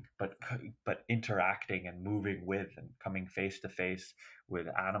observing, but interacting and moving with and coming face to face with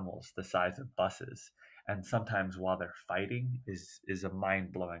animals the size of buses, and sometimes while they're fighting, is a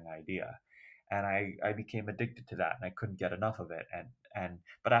mind blowing idea. And I became addicted to that, and I couldn't get enough of it. And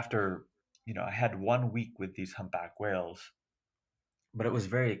but after, I had 1 week with these humpback whales, but it was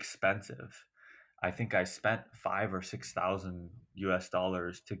very expensive. I think I spent 5 or 6 thousand US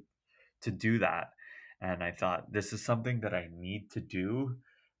dollars to do that. And I thought, this is something that I need to do,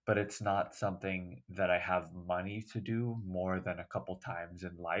 but it's not something that I have money to do more than a couple times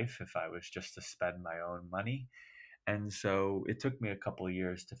in life if I was just to spend my own money. And so it took me a couple of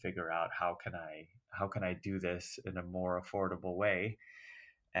years to figure out how can I do this in a more affordable way.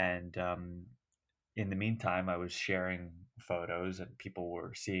 And in the meantime, I was sharing photos, and people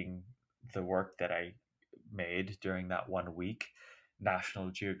were seeing the work that I made during that 1 week.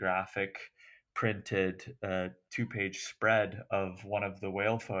 National Geographic printed a 2-page spread of one of the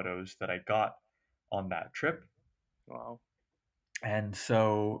whale photos that I got on that trip. Wow. And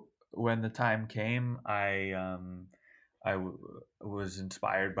so when the time came, was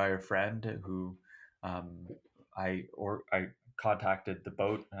inspired by a friend who, um, I contacted the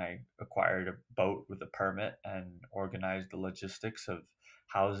boat, and I acquired a boat with a permit and organized the logistics of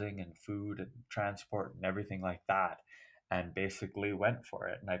housing and food and transport and everything like that, and basically went for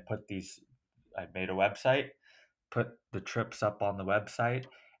it. And I made a website, put the trips up on the website,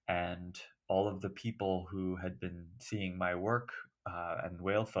 and all of the people who had been seeing my work and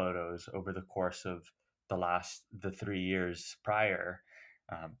whale photos over the course of the 3 years prior,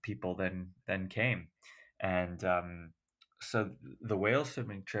 people then came. And so the whale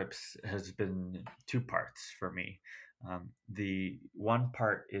swimming trips has been two parts for me. The one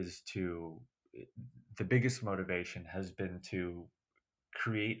part is to the biggest motivation has been to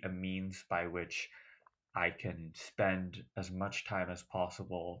create a means by which I can spend as much time as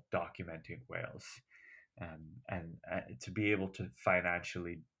possible documenting whales, and to be able to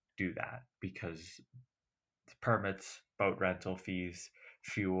financially do that, because permits, boat rental fees,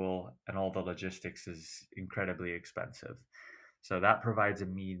 fuel, and all the logistics is incredibly expensive. So that provides a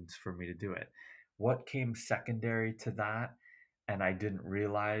means for me to do it. What came secondary to that, and I didn't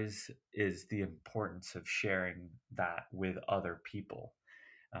realize, is the importance of sharing that with other people.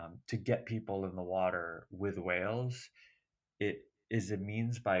 To get people in the water with whales, it is a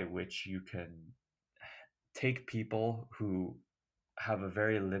means by which you can take people who have a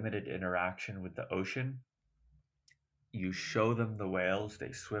very limited interaction with the ocean. You show them the whales,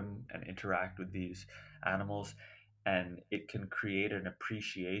 they swim and interact with these animals, and it can create an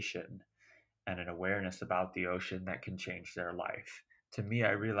appreciation and an awareness about the ocean that can change their life. To me,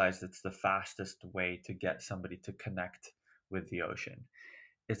 I realized it's the fastest way to get somebody to connect with the ocean.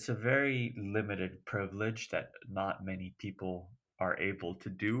 It's a very limited privilege that not many people are able to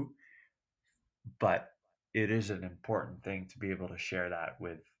do, but it is an important thing to be able to share that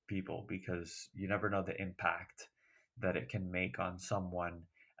with people, because you never know the impact that it can make on someone,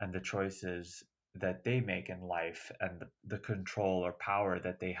 and the choices that they make in life, and the control or power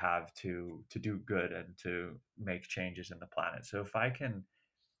that they have to do good and to make changes in the planet. So if I can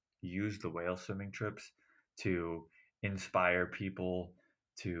use the whale swimming trips to inspire people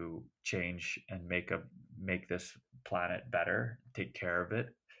to change and make this planet better, take care of it,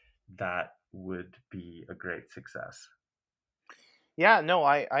 that would be a great success. Yeah, no,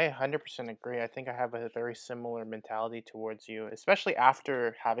 I 100% agree. I think I have a very similar mentality towards you, especially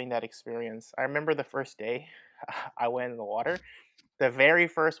after having that experience. I remember the first day I went in the water, the very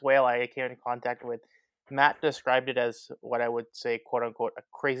first whale I came in contact with, Matt described it as what I would say, quote unquote, a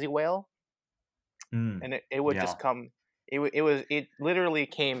crazy whale. Mm, And it would just yeah. come, it literally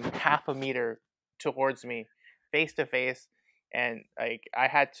came half a meter towards me, face to face. And like I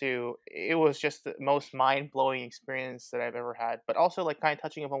had to, it was just the most mind blowing experience that I've ever had. But also, like, kind of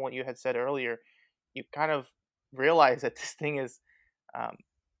touching upon what you had said earlier, you kind of realize that this thing is, um,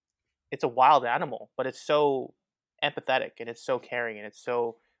 it's a wild animal, but it's so empathetic and it's so caring and it's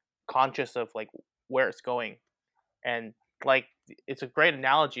so conscious of like where it's going. And like it's a great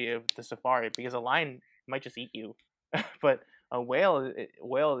analogy of the safari because a lion might just eat you, but a whale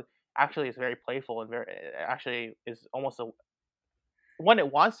actually is very playful and very actually is almost a one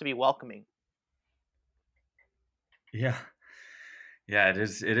it wants to be welcoming. Yeah. Yeah,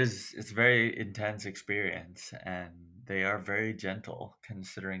 it's a very intense experience, and they are very gentle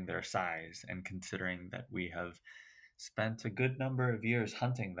considering their size and considering that we have spent a good number of years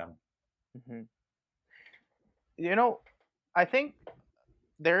hunting them. Hmm. You know, I think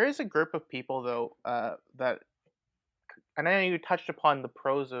there is a group of people though that I know you touched upon the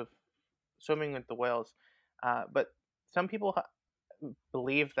pros of swimming with the whales, but some people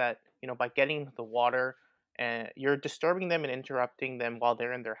believe that by getting into the water and you're disturbing them and interrupting them while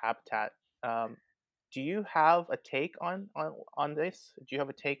they're in their habitat. Um, do you have a take on this? Do you have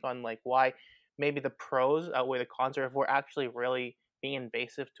a take on like why maybe the pros outweigh the cons, or if we're actually really being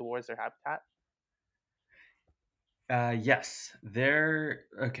invasive towards their habitat? Yes, they're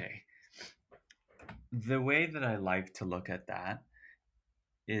okay. The way that I like to look at that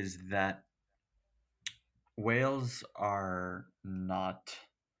is that whales are not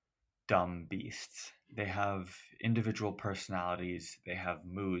dumb beasts. They have individual personalities, they have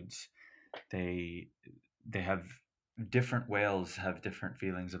moods, they they have different whales have different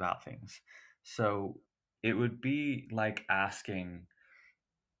feelings about things. So it would be like asking,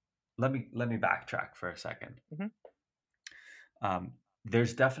 let me backtrack for a second. Hmm.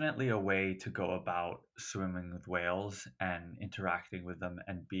 There's definitely a way to go about swimming with whales and interacting with them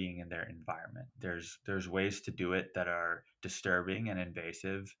and being in their environment. There's ways to do it that are disturbing and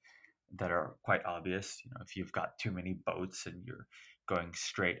invasive, that are quite obvious. You know, if you've got too many boats and you're going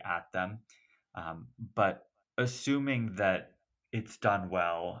straight at them. But assuming that it's done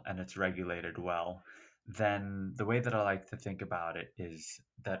well and it's regulated well, then the way that I like to think about it is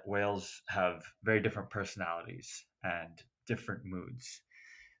that whales have very different personalities and different moods.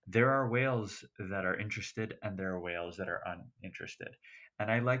 There are whales that are interested and there are whales that are uninterested. And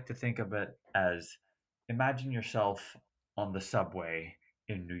I like to think of it as, imagine yourself on the subway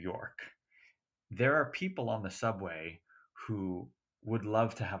in New York. There are people on the subway who would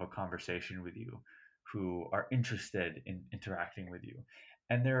love to have a conversation with you, who are interested in interacting with you.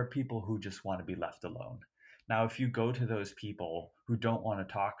 And there are people who just want to be left alone. Now, if you go to those people who don't want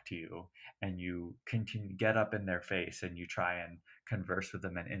to talk to you and you continue get up in their face and you try and converse with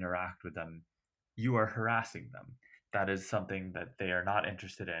them and interact with them, you are harassing them. That is something that they are not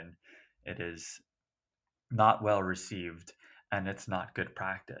interested in. It is not well received and it's not good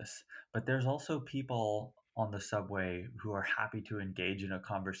practice. But there's also people on the subway who are happy to engage in a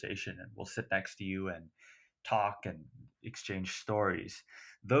conversation and will sit next to you and talk and exchange stories.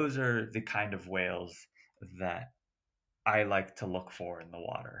 Those are the kind of whales that I like to look for in the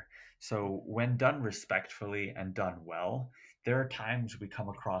water. So, when done respectfully and done well, there are times we come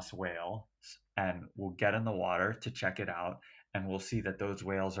across whales and we'll get in the water to check it out, and we'll see that those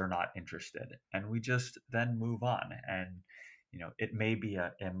whales are not interested. And we just then move on. And, you know, it may be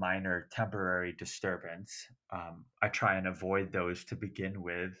a minor temporary disturbance. I try and avoid those to begin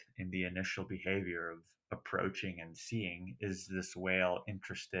with in the initial behavior of approaching and seeing, is this whale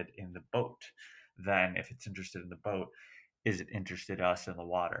interested in the boat? Then, if it's interested in the boat, is it interested us in the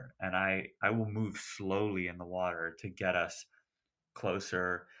water? And I will move slowly in the water to get us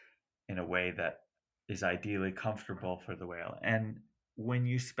closer in a way that is ideally comfortable for the whale. And when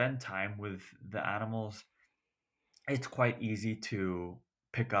you spend time with the animals, it's quite easy to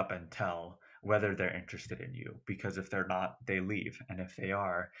pick up and tell whether they're interested in you, because if they're not, they leave, and if they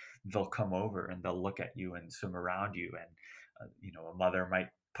are, they'll come over and they'll look at you and swim around you, and you know, a mother might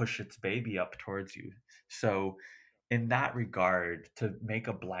push its baby up towards you. So in that regard, to make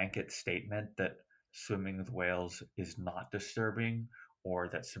a blanket statement that swimming with whales is not disturbing or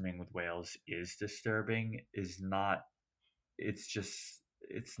that swimming with whales is disturbing is not,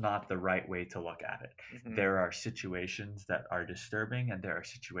 it's not the right way to look at it. Hmm. There are situations that are disturbing and there are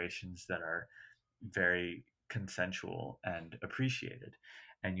situations that are very consensual and appreciated.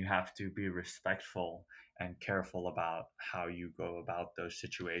 And you have to be respectful and careful about how you go about those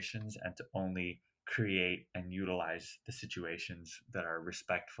situations and to only create and utilize the situations that are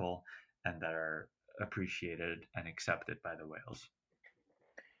respectful and that are appreciated and accepted by the whales.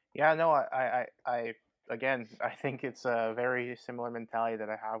 Yeah, no, again, I think it's a very similar mentality that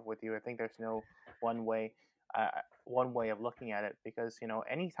I have with you. I think there's no one way, one way of looking at it, because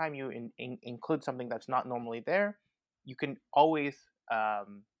anytime you include something that's not normally there, you can always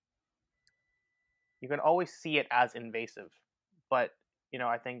um, you can always see it as invasive. But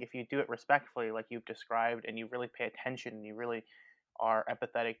I think if you do it respectfully, like you've described, and you really pay attention, and you really are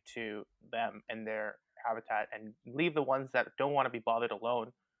empathetic to them and their habitat, and leave the ones that don't want to be bothered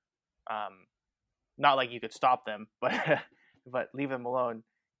alone. Um, Not like you could stop them, but but leave them alone.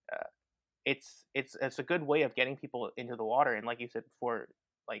 Uh, it's a good way of getting people into the water, and like you said before,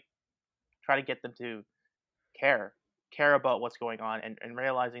 like try to get them to care care about what's going on, and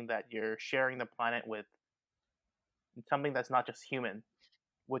realizing that you're sharing the planet with something that's not just human,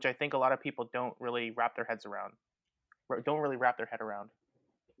 which I think a lot of people don't really wrap their head around.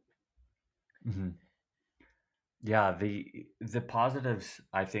 Mhm. Yeah, the positives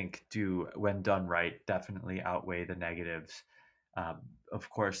I think do, when done right, definitely outweigh the negatives. Of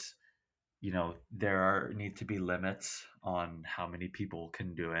course, there are need to be limits on how many people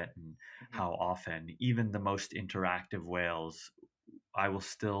can do it and Hmm. how often. Even the most interactive whales, I will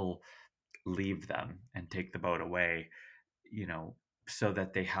still leave them and take the boat away, you know, so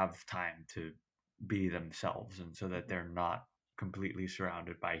that they have time to be themselves and so that Hmm. they're not completely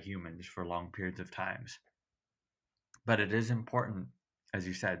surrounded by humans for long periods of times. But it is important, as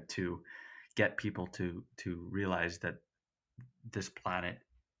you said, to get people to realize that this planet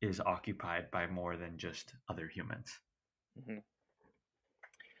is occupied by more than just other humans. Hmm.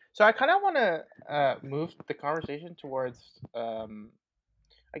 So I kind of want to move the conversation towards,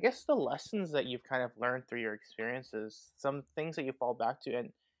 I guess, the lessons that you've kind of learned through your experiences, some things that you fall back to,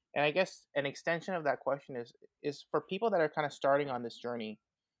 and I guess an extension of that question is for people that are kind of starting on this journey,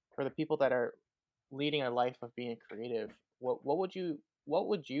 for the people that are leading a life of being creative. What would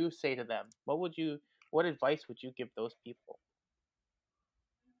you say to them? What advice would you give those people?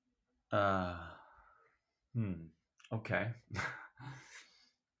 Uh, hmm. Okay.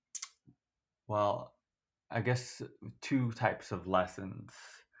 Well, I guess two types of lessons.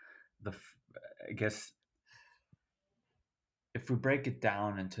 The f- I guess if we break it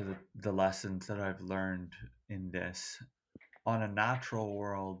down into the lessons that I've learned in this, on a natural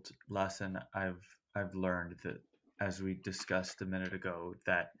world lesson, I've learned that, as we discussed a minute ago,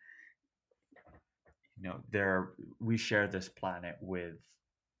 that there we share this planet with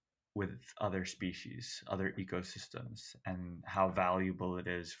other species, other ecosystems, and how valuable it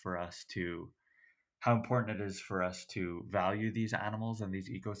is for us to how important it is for us to value these animals and these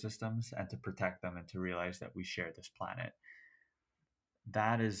ecosystems and to protect them and to realize that we share this planet.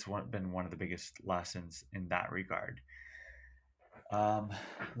 That has been one of the biggest lessons in that regard. Um,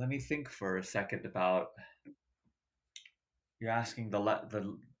 Let me think for a second about, you're asking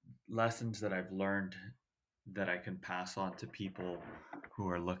the lessons that I've learned that I can pass on to people who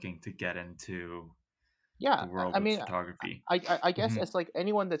are looking to get into Yeah, the I world I of mean, photography. I guess Mhm. it's like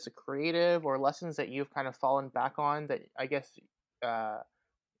anyone that's a creative or lessons that you've kind of fallen back on that I guess uh,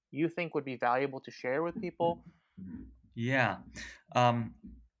 you think would be valuable to share with people. Yeah. Um,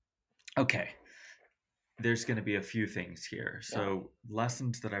 okay. There's going to be a few things here. Yeah, So,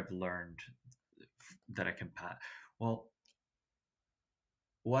 lessons that I've learned that I can pass. Well,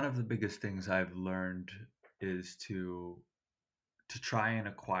 one of the biggest things I've learned is to try and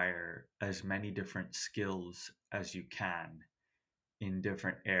acquire as many different skills as you can in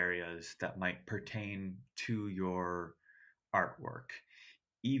different areas that might pertain to your artwork,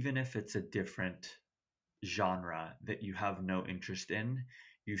 even if it's a different genre that you have no interest in.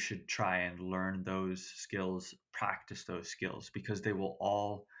 You should try and learn those skills, practice those skills, because they will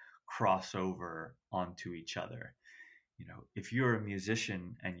all cross over onto each other. If you're a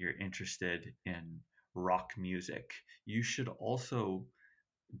musician and you're interested in rock music, you should also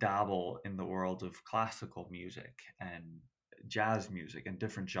dabble in the world of classical music and jazz music and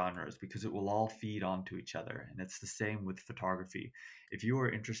different genres, because it will all feed onto each other. And it's the same with photography. If you are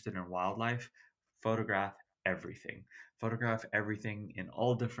interested in wildlife, photograph everything. Photograph everything in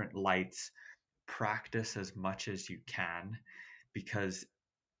all different lights. Practice as much as you can, because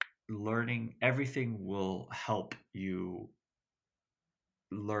learning everything will help you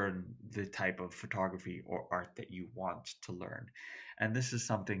learn the type of photography or art that you want to learn. And this is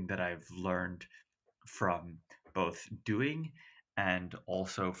something that I've learned from both doing and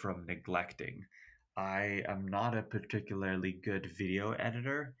also from neglecting. I am not a particularly good video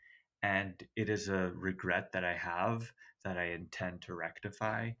editor, and it is a regret that I have that I intend to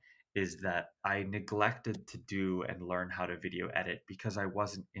rectify. Is that I neglected to do and learn how to video edit because I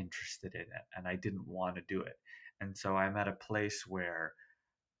wasn't interested in it and I didn't want to do it. And so I'm at a place where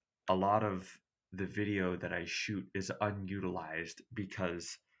a lot of the video that I shoot is unutilized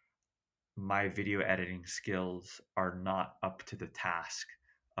because my video editing skills are not up to the task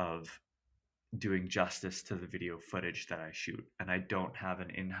of doing justice to the video footage that I shoot. And I don't have an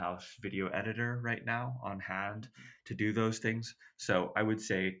in house video editor right now on hand to do those things. So I would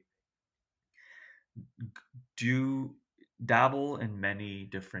say, do dabble in many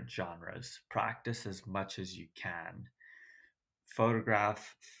different genres, practice as much as you can,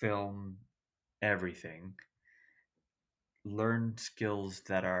 photograph, film, everything, learn skills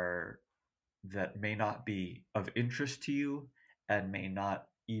that may not be of interest to you and may not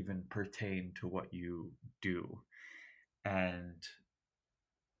even pertain to what you do. And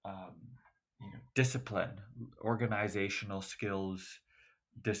um, discipline, organizational skills,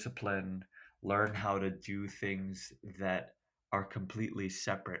 discipline, learn how to do things that are completely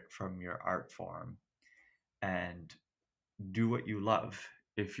separate from your art form. and do what you love.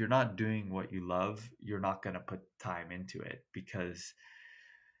 If you're not doing what you love, you're not going to put time into it, because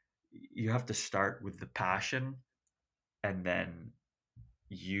you have to start with the passion, and then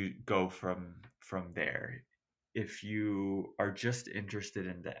you go from there. If you are just interested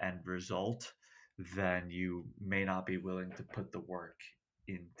in the end result, then you may not be willing to put the work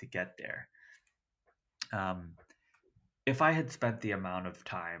in to get there. um, if I had spent the amount of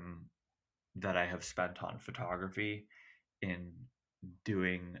time that I have spent on photography in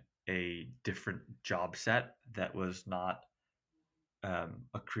doing a different job set that was not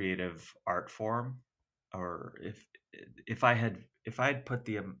a creative art form, or if I had put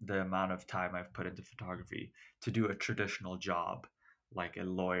the amount of time I've put into photography to do a traditional job, like a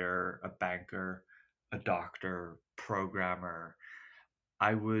lawyer, a banker, a doctor, programmer,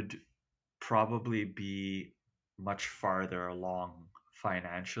 I would probably be much farther along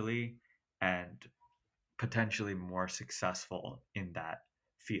financially, and potentially more successful in that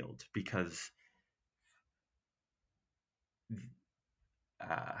field, because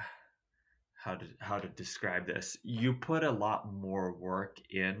uh, how to describe this, you put a lot more work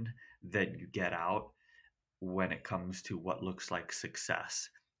in than you get out when it comes to what looks like success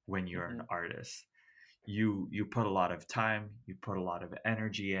when you're an Hmm. artist. You put a lot of time, you put a lot of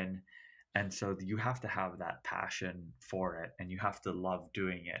energy in, and so you have to have that passion for it, and you have to love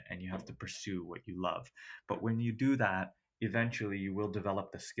doing it, and you have to pursue what you love. But when you do that, eventually you will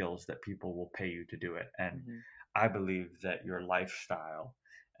develop the skills that people will pay you to do it. And Hmm. I believe that your lifestyle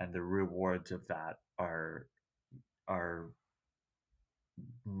and the rewards of that are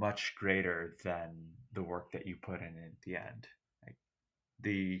much greater than the work that you put in at the end. Like,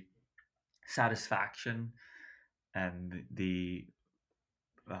 the satisfaction and the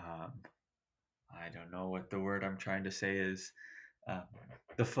um, I don't know what the word I'm trying to say is, um,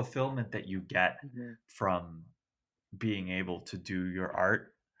 the fulfillment that you get Hmm. from being able to do your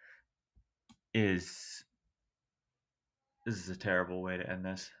art is this is a terrible way to end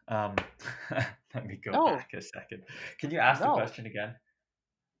this. Let me go No, back a second. Can you ask the no. question again?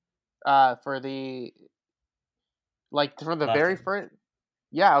 For the like for the Last very time. first.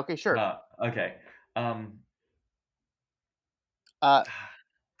 Yeah. Okay. Sure. Okay. Um, Uh.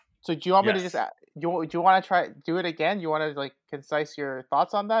 So do you want me to just yes. do you want to try do it again? You want to like concise your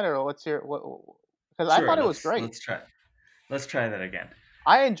thoughts on that, or what's your what? Because I Sure. thought it was great. Let's try. Let's try that again.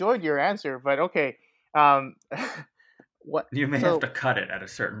 I enjoyed your answer, but okay. Um, what? You may have So to cut it at a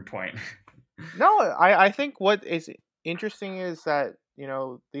certain point. no, I think what is interesting is that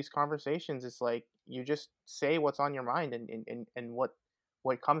these conversations is like you just say what's on your mind and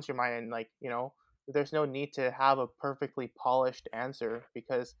what comes to your mind, and like there's no need to have a perfectly polished answer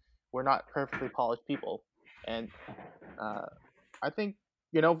because we're not perfectly polished people. And uh, I think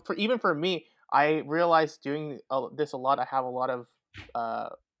for even for me, I realized doing this a lot. I have a lot of uh,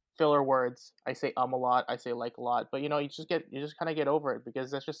 filler words. I say a lot. I say like a lot. But you just kind of get over it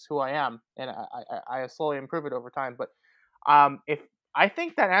because that's just who I am, and I slowly improve it over time. But if I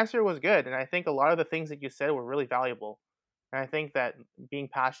think that answer was good, and I think a lot of the things that you said were really valuable, and I think that being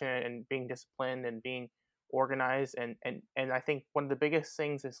passionate and being disciplined and being organized and I think one of the biggest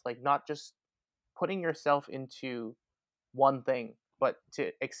things is like not just putting yourself into one thing, but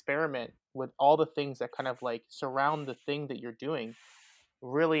to experiment with all the things that kind of like surround the thing that you're doing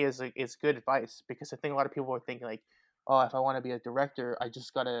really is good advice because I think a lot of people are thinking like, oh, if I want to be a director, I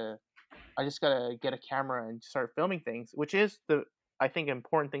just gotta get a camera and start filming things, which is the I think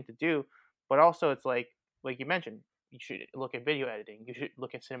important thing to do, but also it's like you mentioned. You should look at video editing. You should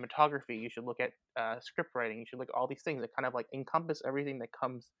look at cinematography. You should look at script writing. You should look at all these things that kind of like encompass everything that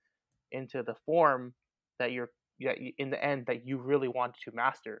comes into the form that in the end that you really want to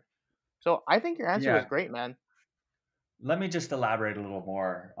master. So I think your answer was Yeah. great, man. Let me just elaborate a little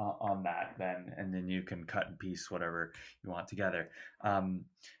more on that then, and then you can cut and piece whatever you want together. Um,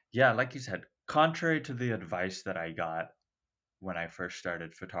 yeah, like you said, contrary to the advice that I got when I first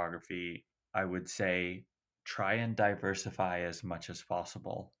started photography, I would say try and diversify as much as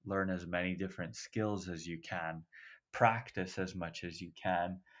possible. Learn as many different skills as you can. Practice as much as you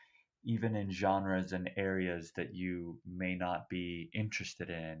can, even in genres and areas that you may not be interested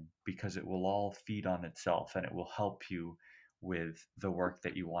in, because it will all feed on itself and it will help you with the work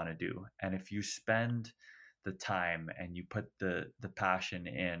that you want to do. And if you spend the time and you put the passion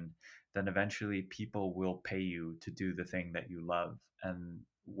in, then eventually people will pay you to do the thing that you love. And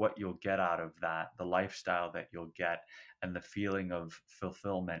what you'll get out of that, the lifestyle that you'll get, and the feeling of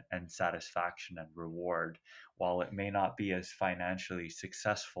fulfillment and satisfaction and reward, while it may not be as financially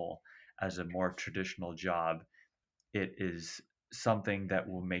successful as a more traditional job, it is something that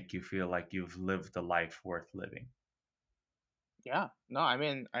will make you feel like you've lived a life worth living. Yeah, no, I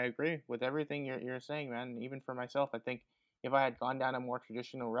mean, I agree with everything you're saying, man. Even for myself, I think if I had gone down a more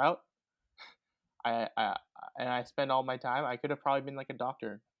traditional route, I and I spent all my time, I could have probably been like a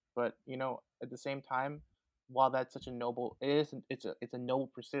doctor. But at the same time, while that's such a noble, it's a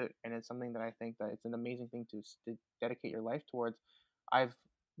noble pursuit, and it's something that I think that it's an amazing thing to dedicate your life towards. I've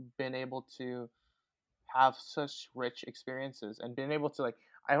been able to have such rich experiences and been able to, like,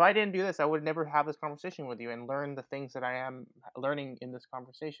 if I didn't do this, I would never have this conversation with you and learn the things that I am learning in this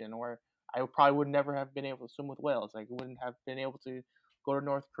conversation. Or I probably would never have been able to swim with whales. Like, wouldn't have been able to go to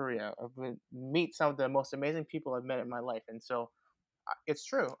North Korea or meet some of the most amazing people I've met in my life. And so it's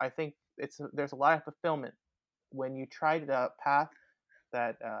true. I think there's a lot of fulfillment when you try the path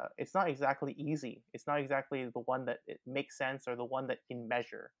that it's not exactly easy. It's not exactly the one that it makes sense or the one that you can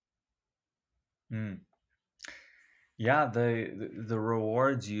measure. Mm. Yeah, the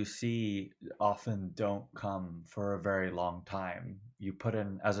rewards you see often don't come for a very long time. You put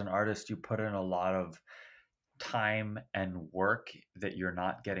in, as an artist, you put in a lot of time and work that you're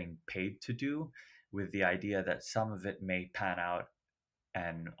not getting paid to do, with the idea that some of it may pan out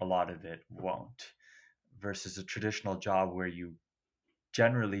and a lot of it won't, versus a traditional job where you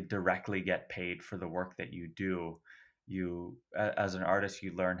generally directly get paid for the work that you do. As an artist,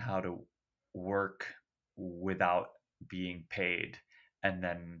 you learn how to work without being paid, and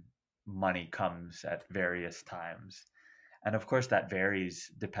then money comes at various times. And of course, that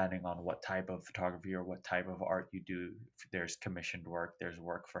varies depending on what type of photography or what type of art you do. There's commissioned work, there's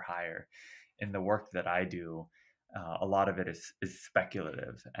work for hire. In the work that I do, a lot of it is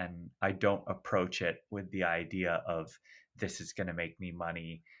speculative, and I don't approach it with the idea of this is going to make me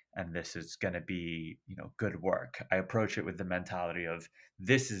money and this is going to be, good work. I approach it with the mentality of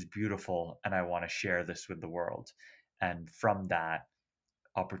this is beautiful and I want to share this with the world. And from that,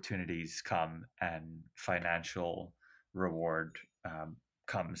 opportunities come and financial reward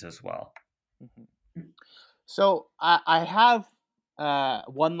comes as well. Mhm. So I have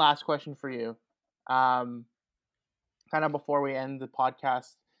one last question for you. Um, Kind of before we end the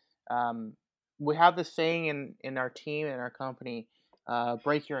podcast, um, we have this saying in our team and our company,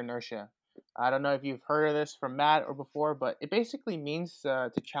 break your inertia. I don't know if you've heard of this from Matt or before, but it basically means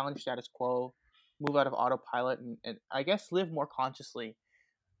to challenge status quo, move out of autopilot, and I guess live more consciously.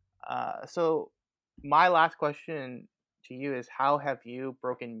 So my last question to you is, how have you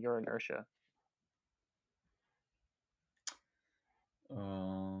broken your inertia?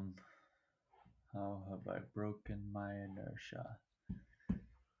 Um, how have I broken my inertia?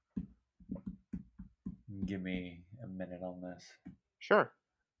 Give me a minute on this. Sure.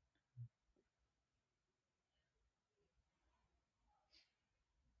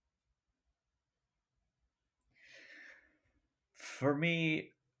 For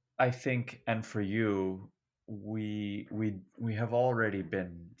me, I think, and for you, we have already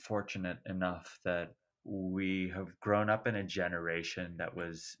been fortunate enough that we have grown up in a generation that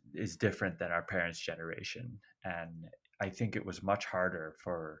was is different than our parents' generation, and I think it was much harder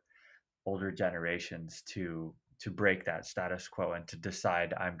for older generations to break that status quo and to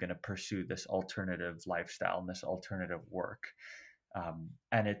decide I'm going to pursue this alternative lifestyle and this alternative work.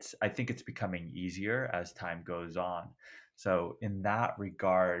 And I think it's becoming easier as time goes on. So in that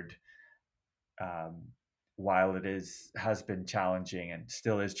regard, um, while it is has been challenging and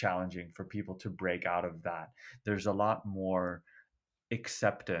still is challenging for people to break out of that, there's a lot more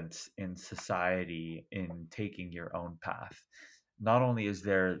acceptance in society in taking your own path. Not only is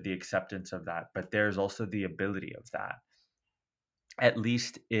there the acceptance of that, but there's also the ability of that, at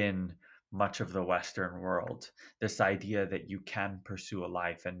least in much of the Western world. This idea that you can pursue a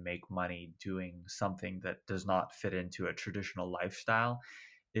life and make money doing something that does not fit into a traditional lifestyle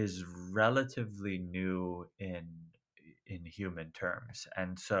is relatively new in human terms.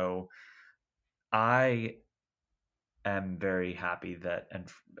 And so I am very happy that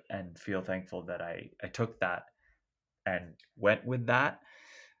and feel thankful that I took that and went with that.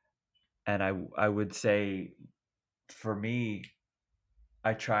 And I would say, for me,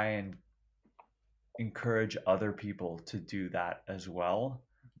 I try and encourage other people to do that as well,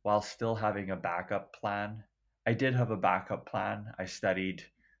 while still having a backup plan. I did have a backup plan. I studied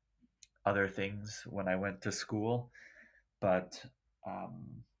other things when I went to school, but um,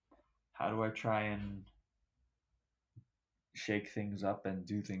 how do I try and shake things up and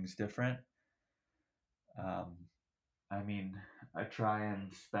do things different? Um, I mean, I try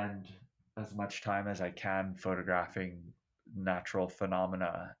and spend as much time as I can photographing natural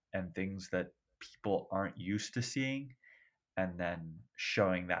phenomena and things that people aren't used to seeing, and then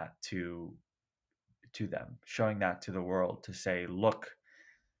showing that to them, showing that to the world to say, look,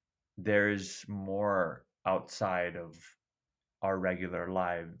 there's more outside of our regular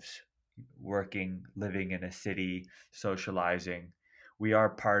lives, working, living in a city, socializing. We are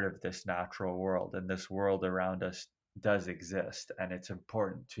part of this natural world, and this world around us does exist. And it's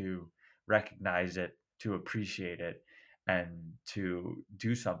important to recognize it, to appreciate it, and to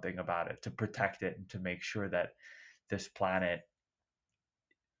do something about it, to protect it, and to make sure that this planet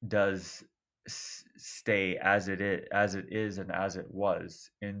does stay as it is and as it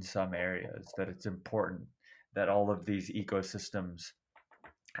was in some areas, that it's important that all of these ecosystems,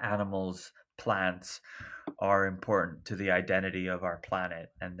 animals, plants, are important to the identity of our planet,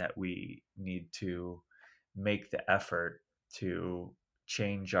 and that we need to make the effort to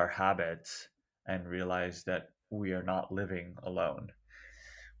change our habits and realize that we are not living alone.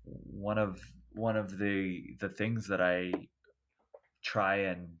 One of the things that I try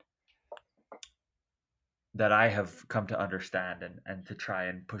and that I have come to understand, and to try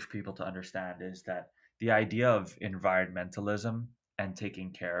and push people to understand, is that the idea of environmentalism and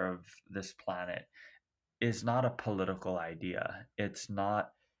taking care of this planet is not a political idea. It's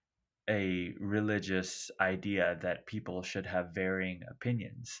not a religious idea that people should have varying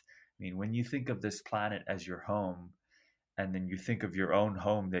opinions. I mean, when you think of this planet as your home, and then you think of your own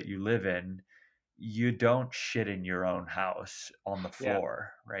home that you live in, you don't shit in your own house on the Yeah,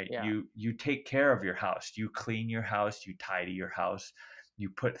 floor, right? yeah. You take care of your house. You clean your house, you tidy your house,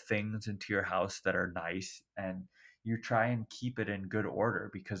 you put things into your house that are nice, and you try and keep it in good order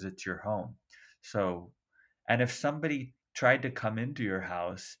because it's your home. So, and if somebody tried to come into your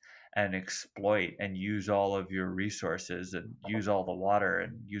house and exploit and use all of your resources and use all the water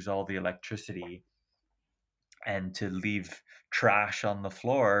and use all the electricity and to leave trash on the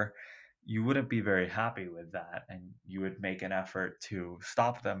floor, you wouldn't be very happy with that, and you would make an effort to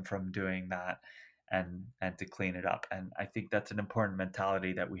stop them from doing that, and to clean it up. And I think that's an important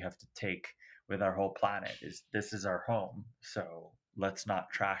mentality that we have to take with our whole planet, is this is our home, so let's not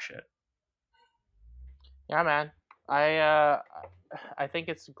trash it. Yeah, man. I I think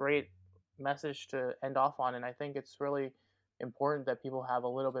it's a great message to end off on, and I think it's really important that people have a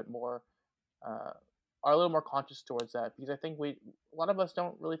little bit more uh, are a little more conscious towards that, because I think we a lot of us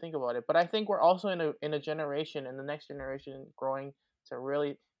don't really think about it. But I think we're also in a generation, and the next generation growing, to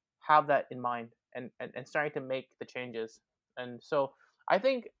really have that in mind, and starting to make the changes. And so I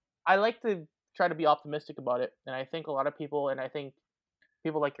think I like to try to be optimistic about it, and I think a lot of people, and I think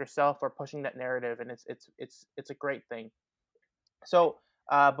people like yourself, are pushing that narrative, and it's a great thing. So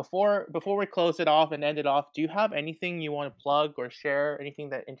before we close it off and end it off, do you have anything you want to plug or share? Anything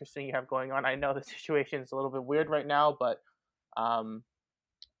that interesting you have going on? I know the situation is a little bit weird right now, but um,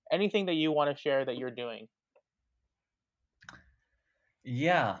 anything that you want to share that you're doing?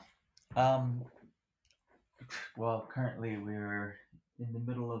 Yeah. um well, currently we're in the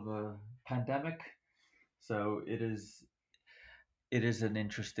middle of a pandemic, so it is an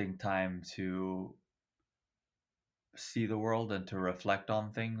interesting time to see the world and to reflect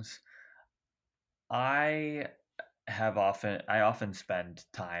on things. I I often spend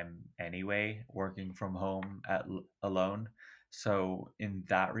time anyway working from home alone. So in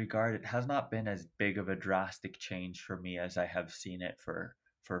that regard, it has not been as big of a drastic change for me as I have seen it for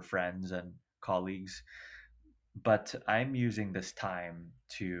friends and colleagues. But I'm using this time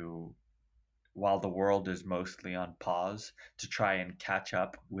to, while the world is mostly on pause, to try and catch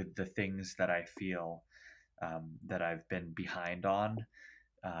up with the things that I feel that I've been behind on.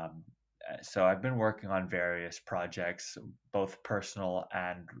 um, so I've been working on various projects, both personal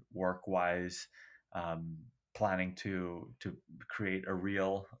and work wise. Um, Planning to create a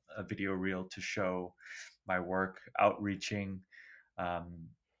video reel to show my work, outreaching. Um,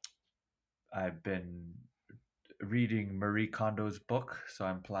 I've been reading Marie Kondo's book, so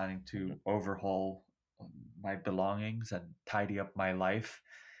I'm planning Mhm. to overhaul my belongings and tidy up my life,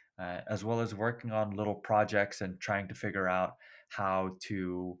 as well as working on little projects and trying to figure out how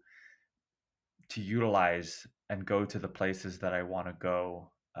to utilize and go to the places that I want to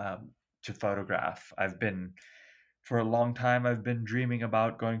go, to photograph. For a long time, I've been dreaming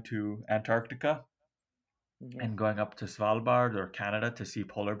about going to Antarctica Mhm. and going up to Svalbard or Canada to see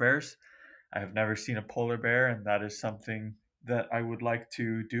polar bears. I have never seen a polar bear, and that is something that I would like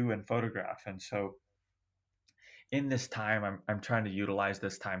to do and photograph. And so, in this time, I'm trying to utilize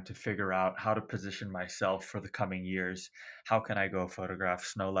this time to figure out how to position myself for the coming years. How can I go photograph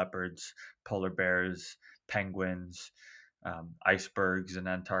snow leopards, polar bears, penguins, icebergs in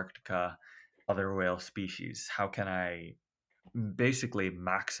Antarctica, other whale species? How can I basically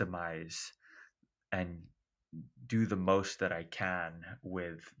maximize and do the most that I can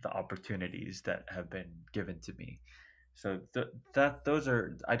with the opportunities that have been given to me. So that those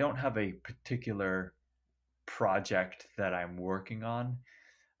are, I don't have a particular project that I'm working on.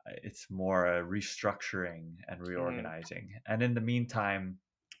 It's more a restructuring and Mm, reorganizing. And in the meantime,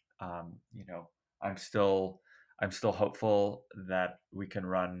 you know, I'm still I'm still hopeful that we can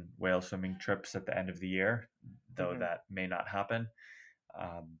run whale swimming trips at the end of the year, though hmm. that may not happen.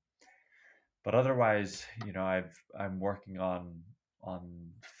 Um, but otherwise, I'm working on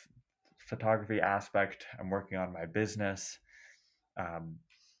photography aspect. I'm working on my business. Um,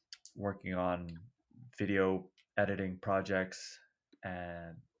 Working on video editing projects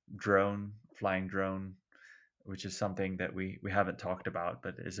and flying drone, which is something that we haven't talked about,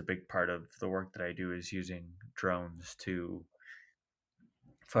 but is a big part of the work that I do, is using drones to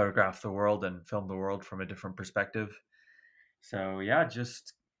photograph the world and film the world from a different perspective. So yeah,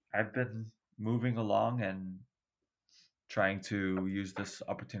 just I've been moving along and trying to use this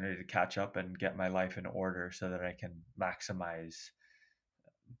opportunity to catch up and get my life in order so that I can maximize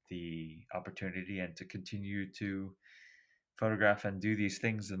the opportunity and to continue to photograph and do these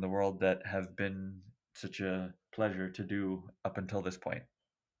things in the world that have been such a pleasure to do up until this point.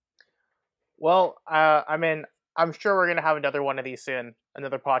 Well, I mean, I'm sure we're gonna have another one of these soon,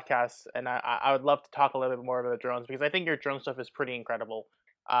 another podcast, and I would love to talk a little bit more about the drones because I think your drone stuff is pretty incredible.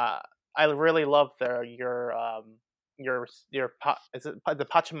 Uh, I really love is it the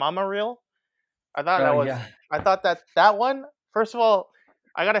Pachamama reel? I thought Oh that was yeah, I thought that that one. First of all,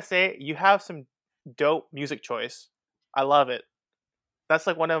 I gotta say you have some dope music choice. I love it. That's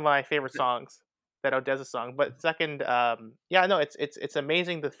like one of my favorite songs, that Odessa song. But second, yeah, no, it's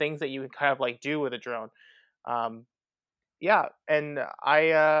amazing the things that you can kind of like do with a drone. Um, yeah, and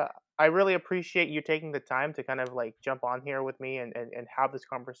I really appreciate you taking the time to kind of like jump on here with me and have this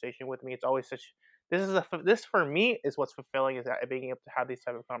conversation with me. It's always such this for me is what's fulfilling, is that being able to have these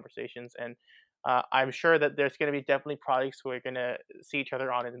type of conversations, and I'm sure that there's going to be definitely projects we're going to see each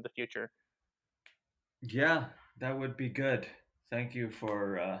other on in the future. yeah, that would be good. Thank you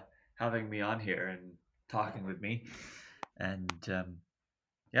for having me on here and talking with me. And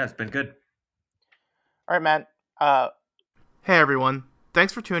yeah, it's been good. All right, man. Uh, Hey everyone,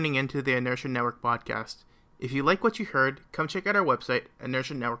 thanks for tuning in to the Inertia Network podcast. If you like what you heard, come check out our website,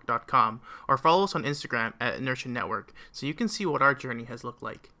 inertianetwork.com, or follow us on Instagram at Inertia Network so you can see what our journey has looked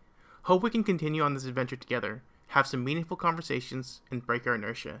like. Hope we can continue on this adventure together, have some meaningful conversations, and break our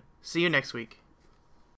inertia. See you next week.